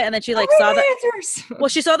through it and then she like saw that answers. Well,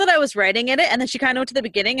 she saw that I was writing in it and then she kind of went to the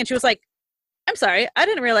beginning and she was like, I'm sorry, I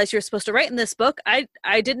didn't realize you were supposed to write in this book. I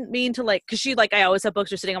didn't mean to like, because she like, I always have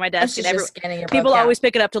books just sitting on my desk and people always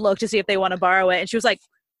pick it up to look to see if they want to borrow it. And she was like,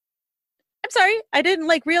 I'm sorry, I didn't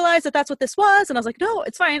like realize that that's what this was. And I was like, no,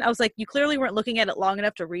 it's fine. I was like, you clearly weren't looking at it long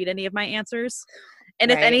enough to read any of my answers.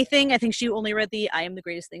 And if anything, I think she only read the I am the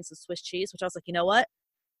greatest things of Swiss cheese, which I was like, you know what?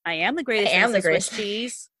 I am the greatest things of Swiss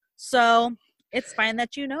cheese. So it's fine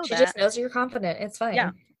that you know that. She just knows you're confident. It's fine.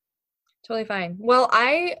 Yeah. Totally fine. Well,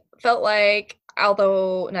 I felt like,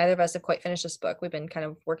 although neither of us have quite finished this book, we've been kind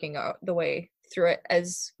of working out the way through it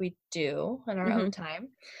as we do in our own time.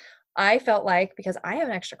 I felt like, because I have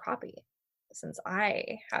an extra copy, since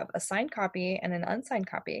I have a signed copy and an unsigned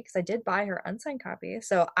copy, because I did buy her unsigned copy.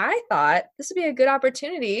 So I thought this would be a good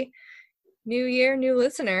opportunity. New year, new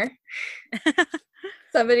listener.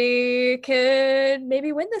 Somebody could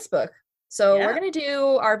maybe win this book. So we're going to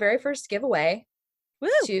do our very first giveaway. Woo!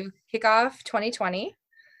 To kick off 2020.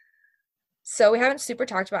 So we haven't super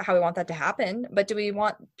talked about how we want that to happen, but do we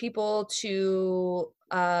want people to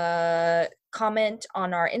comment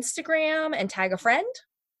on our Instagram and tag a friend?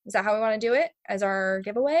 Is that how we want to do it as our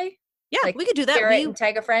giveaway? Yeah, like we could do that. And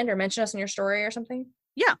tag a friend or mention us in your story or something.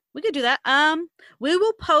 Yeah, we could do that. We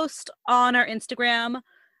will post on our Instagram.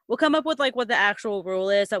 We'll come up with like what the actual rule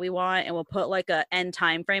is that we want, and we'll put like a end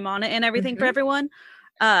time frame on it and everything for everyone.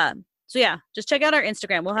 So yeah, just check out our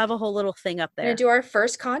Instagram. We'll have a whole little thing up there. We're gonna do our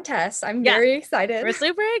first contest. I'm very excited. We're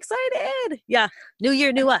super excited. Yeah. New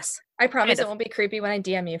year, new us. I promise it won't be creepy when I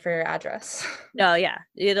DM you for your address. No, yeah.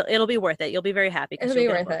 It'll be worth it. You'll be very happy. It'll be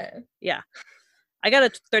worth it. Yeah. I got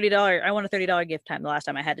a $30. I won a $30 gift time the last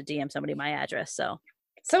time I had to DM somebody my address. So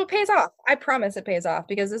it pays off. I promise it pays off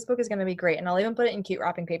because this book is going to be great. And I'll even put it in cute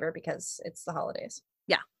wrapping paper because it's the holidays.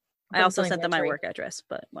 Yeah. I also sent them my work address,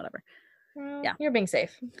 but whatever. Yeah. You're being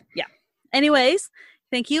safe. Yeah. Anyways,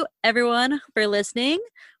 thank you everyone for listening.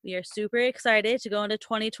 We are super excited to go into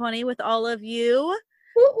 2020 with all of you.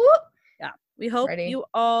 Whoop, whoop. Yeah. We hope you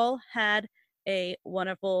all had a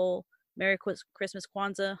wonderful Merry Christmas,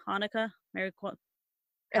 Kwanzaa, Hanukkah, and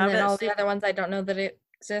then all the other ones I don't know that it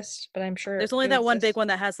exists, but I'm sure there's only that one big one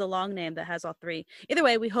that has the long name that has all three. Either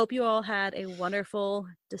way, we hope you all had a wonderful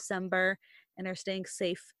December and are staying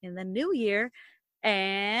safe in the new year.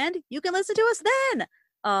 And you can listen to us then.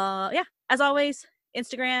 Yeah, as always,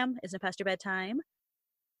 Instagram isn't past your bedtime.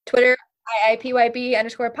 Twitter,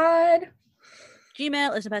 IIPYB_pod.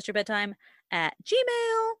 Gmail isn't past your bedtime at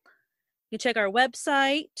Gmail. You can check our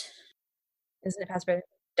website. Isn't it past your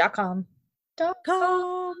bedtime.com.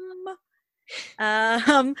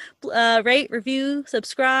 Rate, review,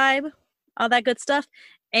 subscribe, all that good stuff.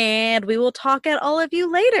 And we will talk at all of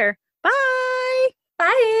you later. Bye.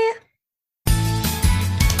 Bye.